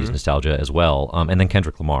really 90s nostalgia as well. And then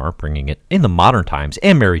Kendrick Lamar bringing it in the modern times,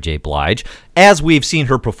 and Mary J. Blige, as we've seen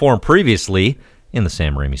her perform previously in the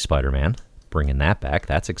Sam Raimi Spider-Man. Bringing that back.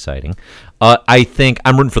 That's exciting. I think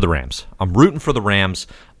I'm rooting for the Rams.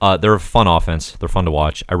 They're a fun offense. They're fun to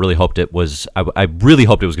watch. I really hoped it was. I really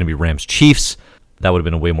hoped it was going to be Rams Chiefs. That would have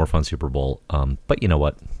been a way more fun Super Bowl. But you know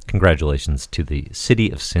what? Congratulations to the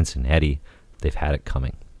city of Cincinnati. They've had it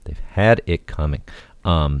coming.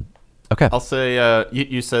 Okay. I'll say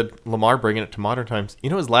you said Lamar bringing it to modern times. You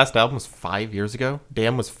know his last album was 5 years ago.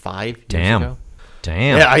 Damn was 5 years ago.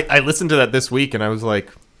 Damn. Yeah, I listened to that this week and I was like,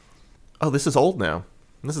 oh, this is old now.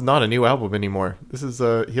 This is not a new album anymore. This is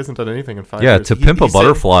he hasn't done anything in 5 Yeah, years. To He- Pimp a he said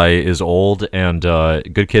Butterfly is old, and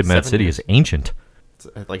Good Kid, Mad 7 City years. is ancient.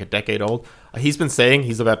 it's like a decade old. He's been saying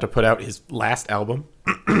he's about to put out his last album,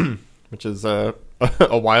 which is a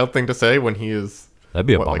wild thing to say when he is That'd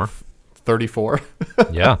be a what, bummer. like 34.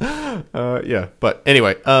 Yeah. Yeah, but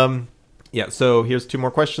anyway, yeah. So here's two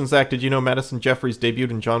more questions. Zach, did you know Madison Jeffries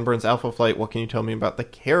debuted in John Byrne's Alpha Flight? What can you tell me about the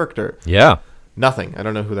character? Yeah. Nothing. I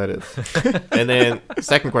don't know who that is. And then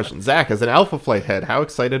second question, Zach, as an Alpha Flight head, how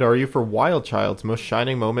excited are you for Wild Child's most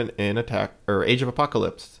shining moment in Attack or Age of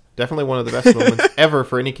Apocalypse? Definitely one of the best moments ever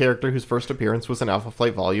for any character whose first appearance was in Alpha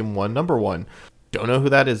Flight Volume 1, Number 1. Don't know who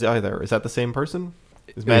that is either. Is that the same person?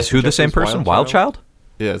 Is who the same person? Wild Child?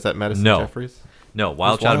 Yeah, is that Madison No. Jeffries? No,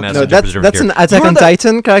 Wild Child and No, Madison that's an Attack on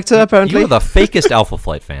Titan character, apparently. You're the fakest Alpha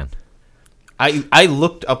Flight fan. I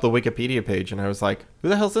looked up the Wikipedia page and I was like, who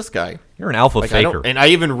the hell's this guy? You're an Alpha faker. And I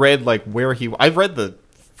even read like where I've read the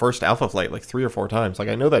first Alpha Flight like 3 or 4 times. Like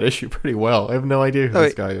I know that issue pretty well. I have no idea who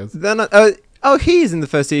this guy is. They're not, he's in the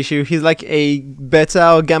first issue. He's like a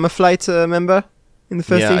Beta or Gamma Flight member in the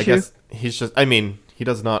first issue. I guess he's just. I mean, he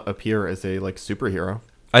does not appear as a like superhero.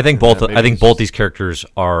 I think both. I think both these characters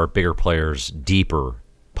are bigger players, deeper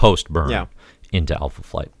post burn into Alpha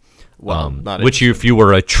Flight. Well, which if you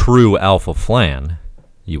were a true Alpha flan,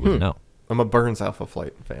 you would know. I'm a Burns Alpha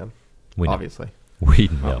Flight fan. We know. Obviously. We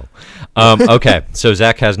know. Okay, so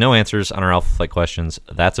Zach has no answers on our Alpha Flight questions.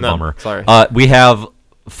 That's a bummer. Sorry. We have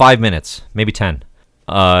 5 minutes, maybe 10.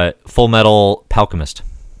 Full Metal Alchemist.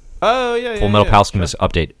 Oh yeah. Full Metal Alchemist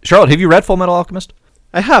update. Charlotte, have you read Full Metal Alchemist?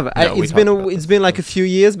 I have. No, It's been like a few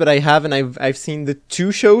years, but I have, and I've seen the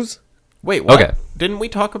 2 shows. Wait, what? Okay. Didn't we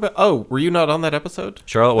talk about... Oh, were you not on that episode?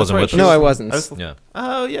 Charlotte wasn't with us. No, I wasn't. Yeah.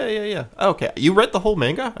 Oh, yeah. Okay. You read the whole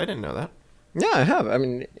manga? I didn't know that. Yeah, I have. I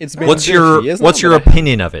mean, it's been. What's a few years What's now, your but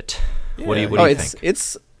opinion of it? What do you think?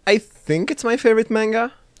 It's. I think it's my favorite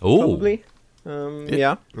manga. Ooh. Probably.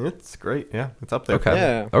 Yeah. It's great. Yeah, it's up there. Okay.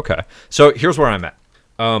 Yeah. Okay. So here's where I'm at.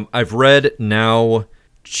 I've read now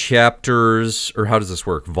chapters, or how does this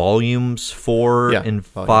work? Volumes 4 and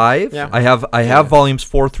 5. Yeah. I have volumes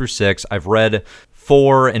 4 through 6. I've read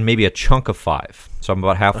 4 and maybe a chunk of 5. So I'm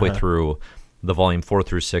about halfway through the volume 4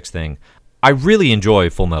 through 6 thing. I really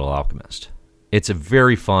enjoy Full Metal Alchemist. It's a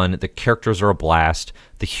very fun. The characters are a blast.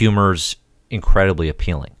 The humor's incredibly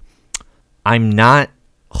appealing. I'm not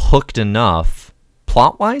hooked enough,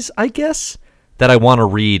 plot-wise, I guess, that I want to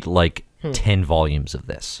read like 10 volumes of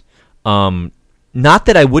this. Not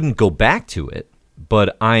that I wouldn't go back to it,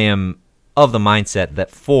 but I am of the mindset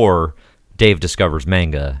that for Dave Discovers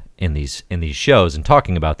Manga in these shows and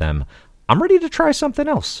talking about them, I'm ready to try something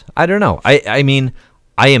else. I don't know. I mean,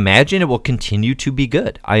 I imagine it will continue to be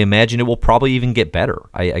good. I imagine it will probably even get better.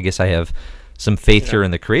 I guess I have some faith here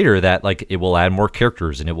in the creator that like it will add more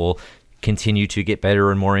characters and it will continue to get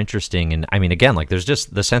better and more interesting. And I mean, again, like there's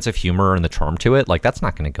just the sense of humor and the charm to it. Like that's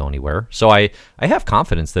not going to go anywhere. So I have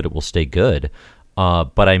confidence that it will stay good.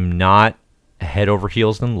 But I'm not head over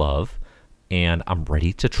heels in love, and I'm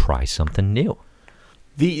ready to try something new.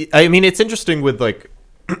 I mean, it's interesting with like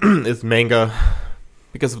this manga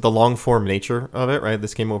because of the long form nature of it, right?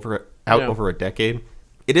 This came over a decade.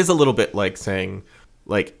 It is a little bit like saying,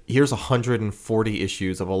 like, here's 140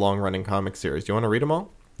 issues of a long running comic series. Do you want to read them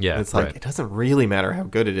all? Yeah, and it's like it doesn't really matter how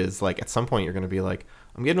good it is. Like at some point, you're going to be like,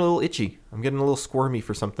 I'm getting a little itchy. I'm getting a little squirmy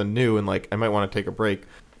for something new, and like I might want to take a break.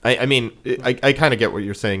 I mean, I kind of get what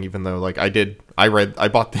you're saying, even though like I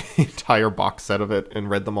bought the entire box set of it and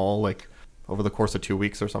read them all like over the course of 2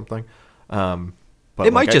 weeks or something. But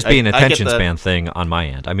it might just be an attention span thing on my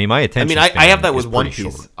end. I mean, my attention. I mean, span I have that with is One pretty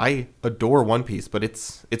Piece. short. I adore One Piece, but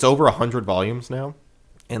it's over 100 volumes now,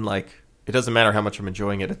 and like it doesn't matter how much I'm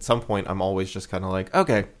enjoying it. At some point, I'm always just kind of like,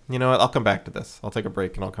 okay, you know what? I'll come back to this. I'll take a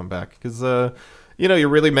break and I'll come back because you know, you're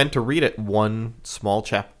really meant to read it one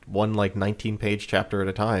like 19-page chapter at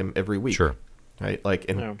a time every week. Sure. Right? Like,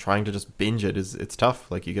 and trying to just binge it's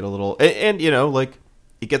tough. Like, you get a little, and you know, like,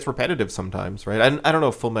 it gets repetitive sometimes, right? I don't know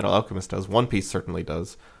if Full Metal Alchemist does. One Piece certainly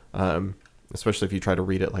does. Especially if you try to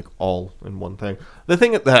read it, like, all in one thing. The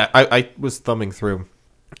thing that I was thumbing through,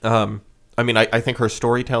 I mean, I think her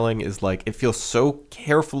storytelling is, like, it feels so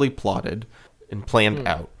carefully plotted and planned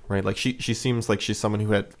out. Right, like she seems like she's someone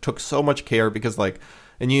who took so much care because like,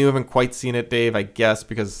 and you haven't quite seen it, Dave, I guess,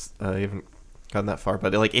 because you haven't gotten that far.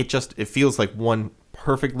 But like, it feels like one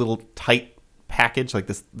perfect little tight package, like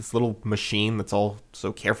this little machine that's all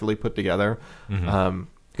so carefully put together.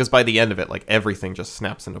 Because by the end of it, like everything just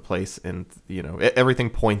snaps into place, and you know everything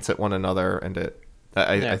points at one another, and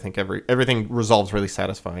I think everything resolves really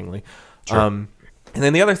satisfyingly. Sure. And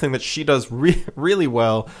then the other thing that she does really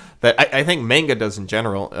well, that I think manga does in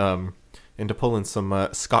general, and to pull in some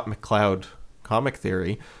Scott McCloud comic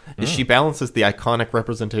theory, is she balances the iconic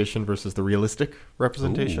representation versus the realistic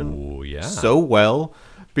representation. Ooh, yeah. So well,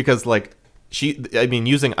 because like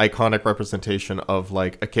using iconic representation of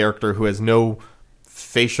like a character who has no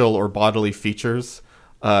facial or bodily features.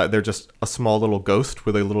 They're just a small little ghost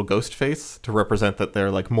with a little ghost face to represent that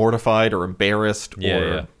they're like mortified or embarrassed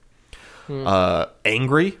or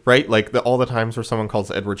angry, right? Like all the times where someone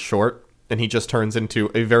calls Edward short and he just turns into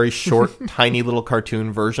a very short, tiny little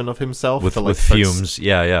cartoon version of himself with to, like, fumes.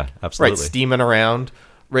 Yeah, absolutely. Right, steaming around.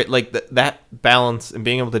 right, like that balance and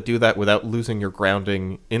being able to do that without losing your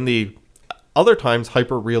grounding in the other times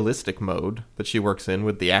hyper realistic mode that she works in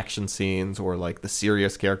with the action scenes or like the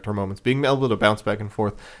serious character moments, being able to bounce back and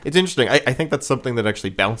forth. It's interesting. I think that's something that actually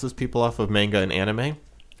bounces people off of manga and anime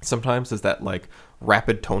sometimes, is that like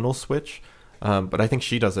rapid tonal switch. But I think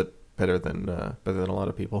she does it better than a lot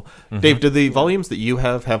of people. Mm-hmm. Dave, do the volumes that you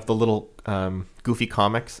have the little goofy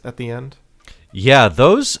comics at the end? Yeah,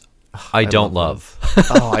 those I don't love.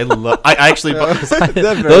 I actually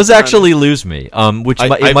those actually lose me. Which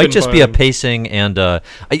it might just be a pacing, and I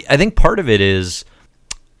think part of it is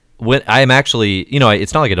when I'm actually,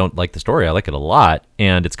 it's not like I don't like the story. I like it a lot,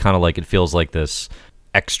 and it's kind of like it feels like this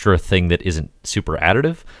extra thing that isn't super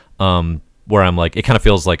additive. Where I'm like, it kind of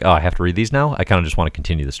feels like, I have to read these now. I kind of just want to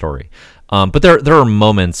continue the story. But there are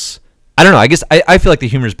moments. I don't know. I guess I feel like the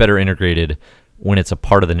humor is better integrated when it's a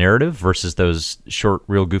part of the narrative versus those short,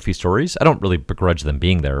 real goofy stories. I don't really begrudge them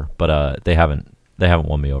being there, but they haven't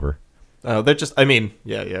won me over. They're just,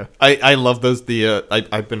 yeah. I love those.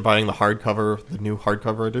 I've been buying the new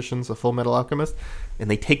hardcover editions of Full Metal Alchemist,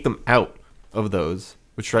 and they take them out of those,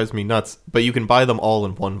 which drives me nuts. But you can buy them all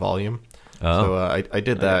in one volume. Oh. So I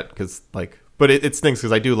did that because but it stinks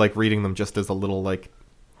because I do like reading them just as a little like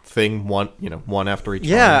thing, one after each.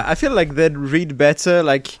 Yeah, volume. I feel like they'd read better.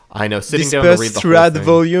 Like I know, sitting down to read the throughout whole the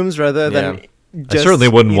volumes rather than. I certainly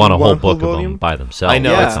wouldn't want a whole book of them by themselves. I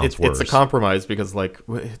know, yeah. it's a compromise because like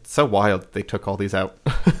it's so wild that they took all these out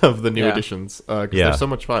of the new editions because they're so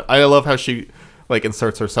much fun. I love how she like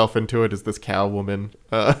inserts herself into it as this cow woman.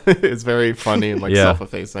 It's very funny and like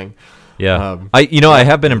self-effacing. Yeah, I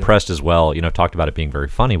have been impressed as well. Talked about it being very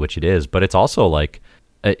funny, which it is, but it's also like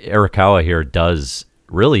Arakawa here does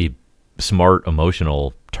really smart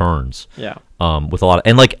emotional turns. Yeah. With a lot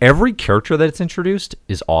and like every character that it's introduced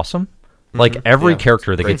is awesome. Like every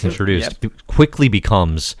character that gets introduced quickly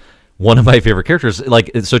becomes one of my favorite characters.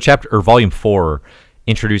 Like so, volume 4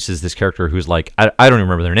 introduces this character who's like I don't even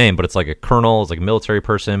remember their name, but it's like a colonel, it's like a military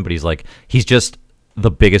person, but he's just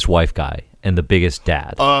the biggest wife guy and the biggest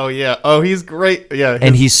dad. Oh yeah. Oh, he's great. Yeah.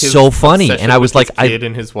 And he's so funny. And I was like, kid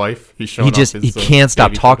and his wife. He can't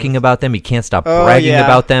stop talking about them. He can't stop bragging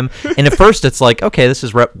about them. And at first it's like, okay, this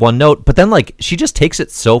is one note, but then like she just takes it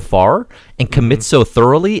so far and commits so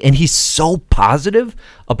thoroughly, and he's so positive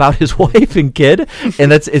about his wife and kid,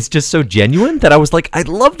 and it's just so genuine that I was like, I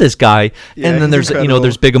love this guy. And then there's incredible.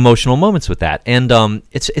 There's big emotional moments with that, and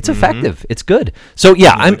it's effective. It's good. So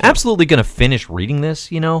yeah, I'm absolutely gonna finish reading this.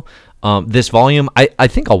 This volume. I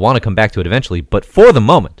think I'll want to come back to it eventually, but for the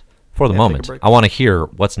moment, I want to hear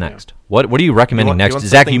what's next. What are you recommending next?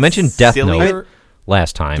 Zach, you mentioned Death Note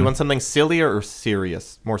last time. Do you want something sillier or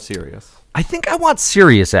serious? More serious. I think I want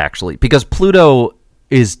serious, actually, because Pluto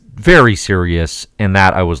is very serious, and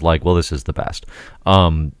that I was like, well, this is the best.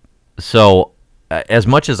 So as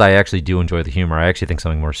much as I actually do enjoy the humor, I actually think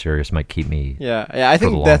something more serious might keep me. Yeah. I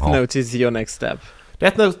think Death Note is your next step.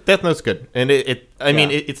 Death Note's good, and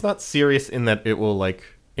it's not serious in that it will like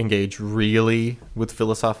engage really with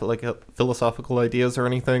philosophical ideas or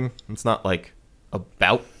anything. It's not like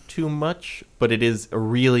about too much, but it is a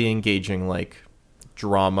really engaging like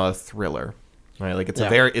drama thriller, right? Like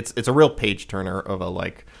it's it's a real page turner of a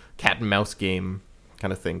like cat and mouse game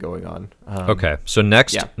kind of thing going on. Okay, so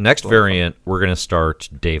next variant, we're gonna start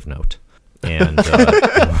Dave Note, and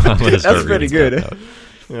I'm gonna start. That's pretty good.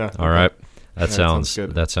 Yeah. All right. That sounds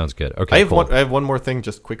good. That sounds good. Okay. I have one more thing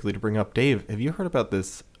just quickly to bring up. Dave, have you heard about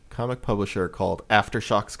this comic publisher called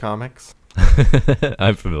Aftershocks Comics?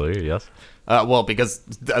 I'm familiar. Yes. Well, because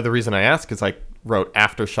the reason I ask is I wrote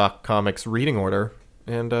Aftershock Comics reading order,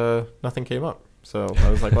 and nothing came up. So I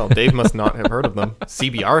was like, well, Dave must not have heard of them.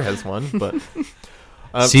 CBR has one, but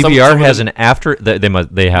CBR has an after.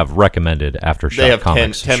 They have recommended Aftershock. They have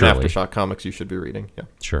comics, 10 Aftershock comics you should be reading. Yeah.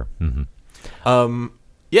 Sure. Mm-hmm.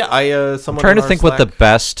 Yeah, I'm trying to think what the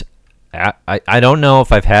best. I don't know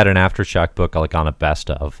if I've had an Aftershock book like on a best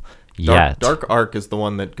of yet. Dark Ark is the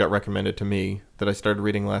one that got recommended to me that I started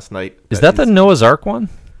reading last night. Is that the Noah's Ark one?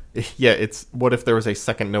 Yeah, it's what if there was a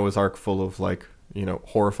second Noah's Ark full of like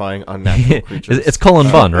horrifying unnatural creatures. It's Cullen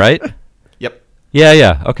Bunn, right? Yep.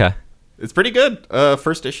 Yeah. Okay. It's pretty good.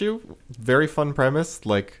 First issue, very fun premise.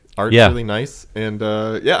 Like art's really nice, and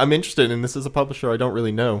I'm interested. And this is a publisher I don't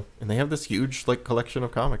really know, and they have this huge like collection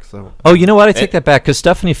of comics. So you know what? I take that back because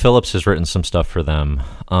Stephanie Phillips has written some stuff for them.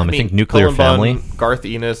 I think Nuclear Cullen Family, Bunn, Garth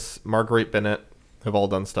Ennis, Marguerite Bennett have all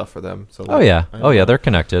done stuff for them. So they're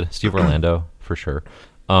connected. Steve Orlando for sure.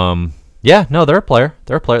 They're a player.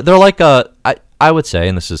 They're like I would say,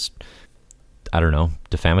 and this is I don't know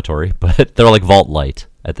defamatory, but they're like Vault Light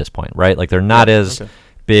at this point, right? Like they're not as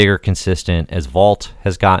big or consistent as Vault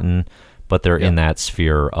has gotten, but they're in that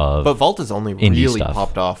sphere of. But Vault has only indie really stuff.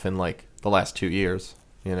 popped off in like the last 2 years.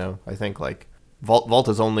 You know, I think like Vault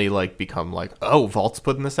has only like become like, oh, Vault's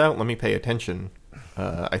putting this out. Let me pay attention.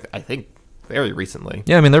 I think very recently.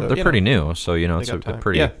 Yeah, I mean they're So, pretty new, so they it's a got time.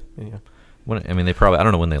 pretty. Yeah. I mean they probably, I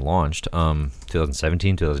don't know when they launched.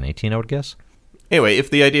 2017, 2018, I would guess. Anyway, if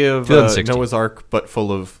the idea of 2016. Noah's Ark but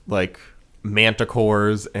full of like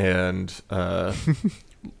manticores and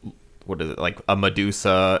what is it, like a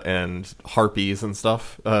Medusa and harpies and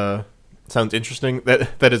stuff sounds interesting,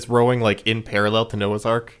 that is rowing like in parallel to Noah's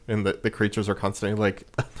Ark, and the creatures are constantly like,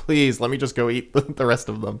 please let me just go eat the rest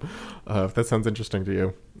of them. If that sounds interesting to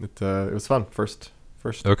you, it was fun. First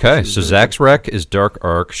Okay, so Zach's rec is Dark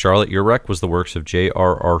Ark. Charlotte, your rec was the works of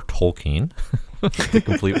J.R.R. Tolkien, the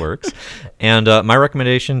complete works. And my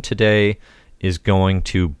recommendation today is going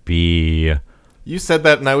to be... You said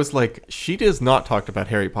that, and I was like, she has not talked about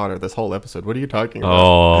Harry Potter this whole episode. What are you talking about?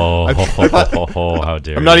 Oh, I thought- how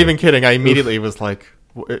dare I'm not you. even kidding. I immediately was like,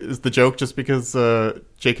 is the joke just because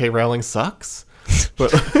J.K. Rowling sucks?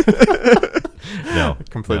 But No,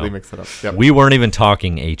 completely no. mixed it up. Yep. We weren't even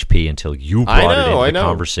talking HP until you I brought know, it I into the know.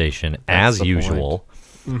 conversation, That's as the usual.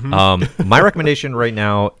 point. My recommendation right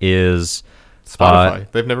now is... Spotify.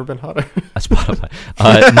 They've never been hotter. Spotify.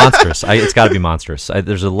 Monstrous. It's got to be Monstrous.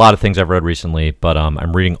 There's a lot of things I've read recently, but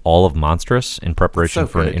I'm reading all of Monstrous in preparation so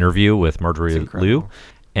for an good. interview with Marjorie incredible. Liu,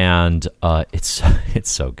 and it's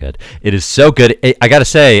so good. It is so good. I got to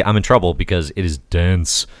say, I'm in trouble because it is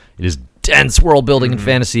dense. It is dense world building and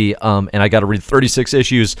fantasy, and I got to read 36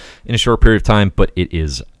 issues in a short period of time, but it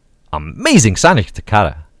is amazing. Sonic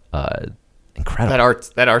Takata. Incredible.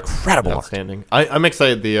 That art's Incredible art. outstanding. I'm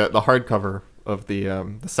excited. The hardcover of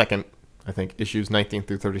the second, I think, issues 19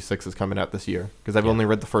 through 36 is coming out this year, because I've only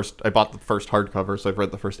read the first. I bought the first hardcover, so I've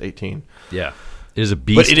read the first 18. Yeah. It is a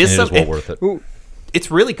beast, But it is and it is well some- worth it. Ooh,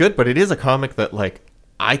 It's really good, but it is a comic that like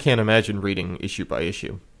I can't imagine reading issue by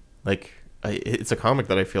issue. Like it's a comic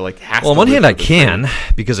that I feel like has. Well, on to one live hand, I for the can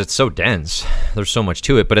trade. because it's so dense. There's so much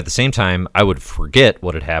to it, but at the same time, I would forget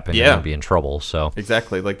what had happened Yeah. and I'd be in trouble. So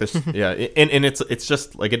Exactly, like this. Yeah, and it's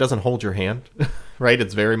just like it doesn't hold your hand, right?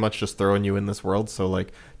 It's very much just throwing you in this world. So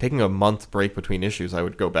like taking a month break between issues, I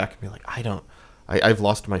would go back and be like, I've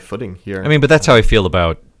lost my footing here. I mean, but that's how I feel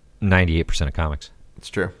about 98% of comics, it's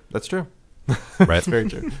true. That's true. right? That's very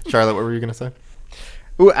true. Charlotte, what were you gonna say?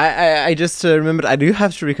 ooh, I just remembered. I do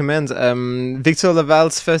have to recommend Victor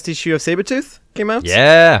Laval's first issue of Sabretooth came out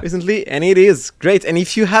Yeah. recently, and it is great. And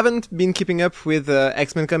if you haven't been keeping up with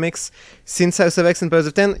X-Men comics since House of X and Powers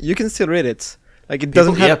of 10, you can still read it. Like it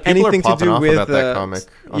doesn't have people anything are to popping do off with about that comic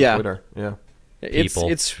on yeah. Twitter. Yeah. People.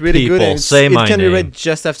 It's really good. People, And say it my can be name. read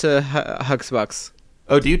just after Huck's box.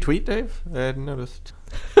 Oh, do you tweet, Dave? I hadn't noticed.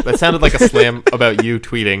 That sounded like a slam about you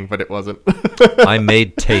tweeting, but it wasn't. I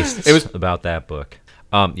made tastes It was- about that book.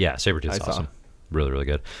 Yeah, Sabretooth's I saw. awesome. Really, really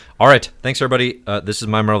good. All right. Thanks, everybody. This is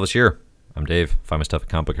My Marvelous Year. I'm Dave. Find my stuff at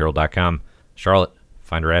comicbookherald.com. Charlotte,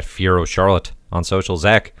 find her at Fiero Charlotte on social.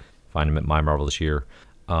 Zach, find him at My Marvelous Year.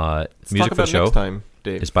 Let's Music talk for the about show next time,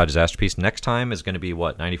 Dave. is by Disaster Piece. Next time is going to be,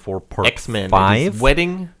 what, 94 part X-Men. It 5? is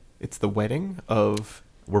wedding. It's the wedding of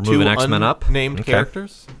We're moving X-Men up. named Okay.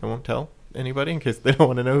 characters. I won't tell anybody in case they don't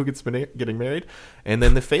want to know who gets getting married. And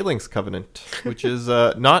then the Phalanx Covenant, which is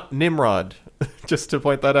not Nimrod. Just to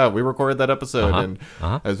point that out, we recorded that episode, and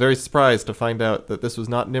I was very surprised to find out that this was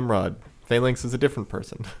not Nimrod. Phalanx is a different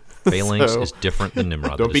person. Phalanx So, is different than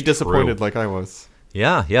Nimrod. Don't That be is true. disappointed like I was.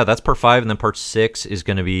 Yeah, that's part 5, and then part 6 is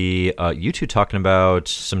going to be you two talking about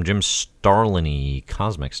some Jim Starlin-y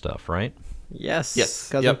cosmic stuff, right? Yes. Yes.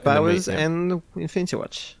 Cosmic Yep, and then Powers we- and Infinity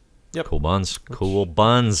Watch. Yep. Cool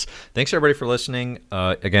buns. Thanks everybody for listening.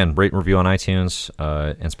 Again, rate and review on iTunes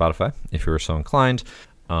and Spotify if you are so inclined.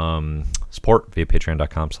 Support via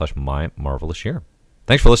patreon.com/mymarvelousyear.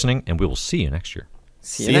 Thanks for listening, and we will see you next year.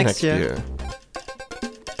 See you next year. year.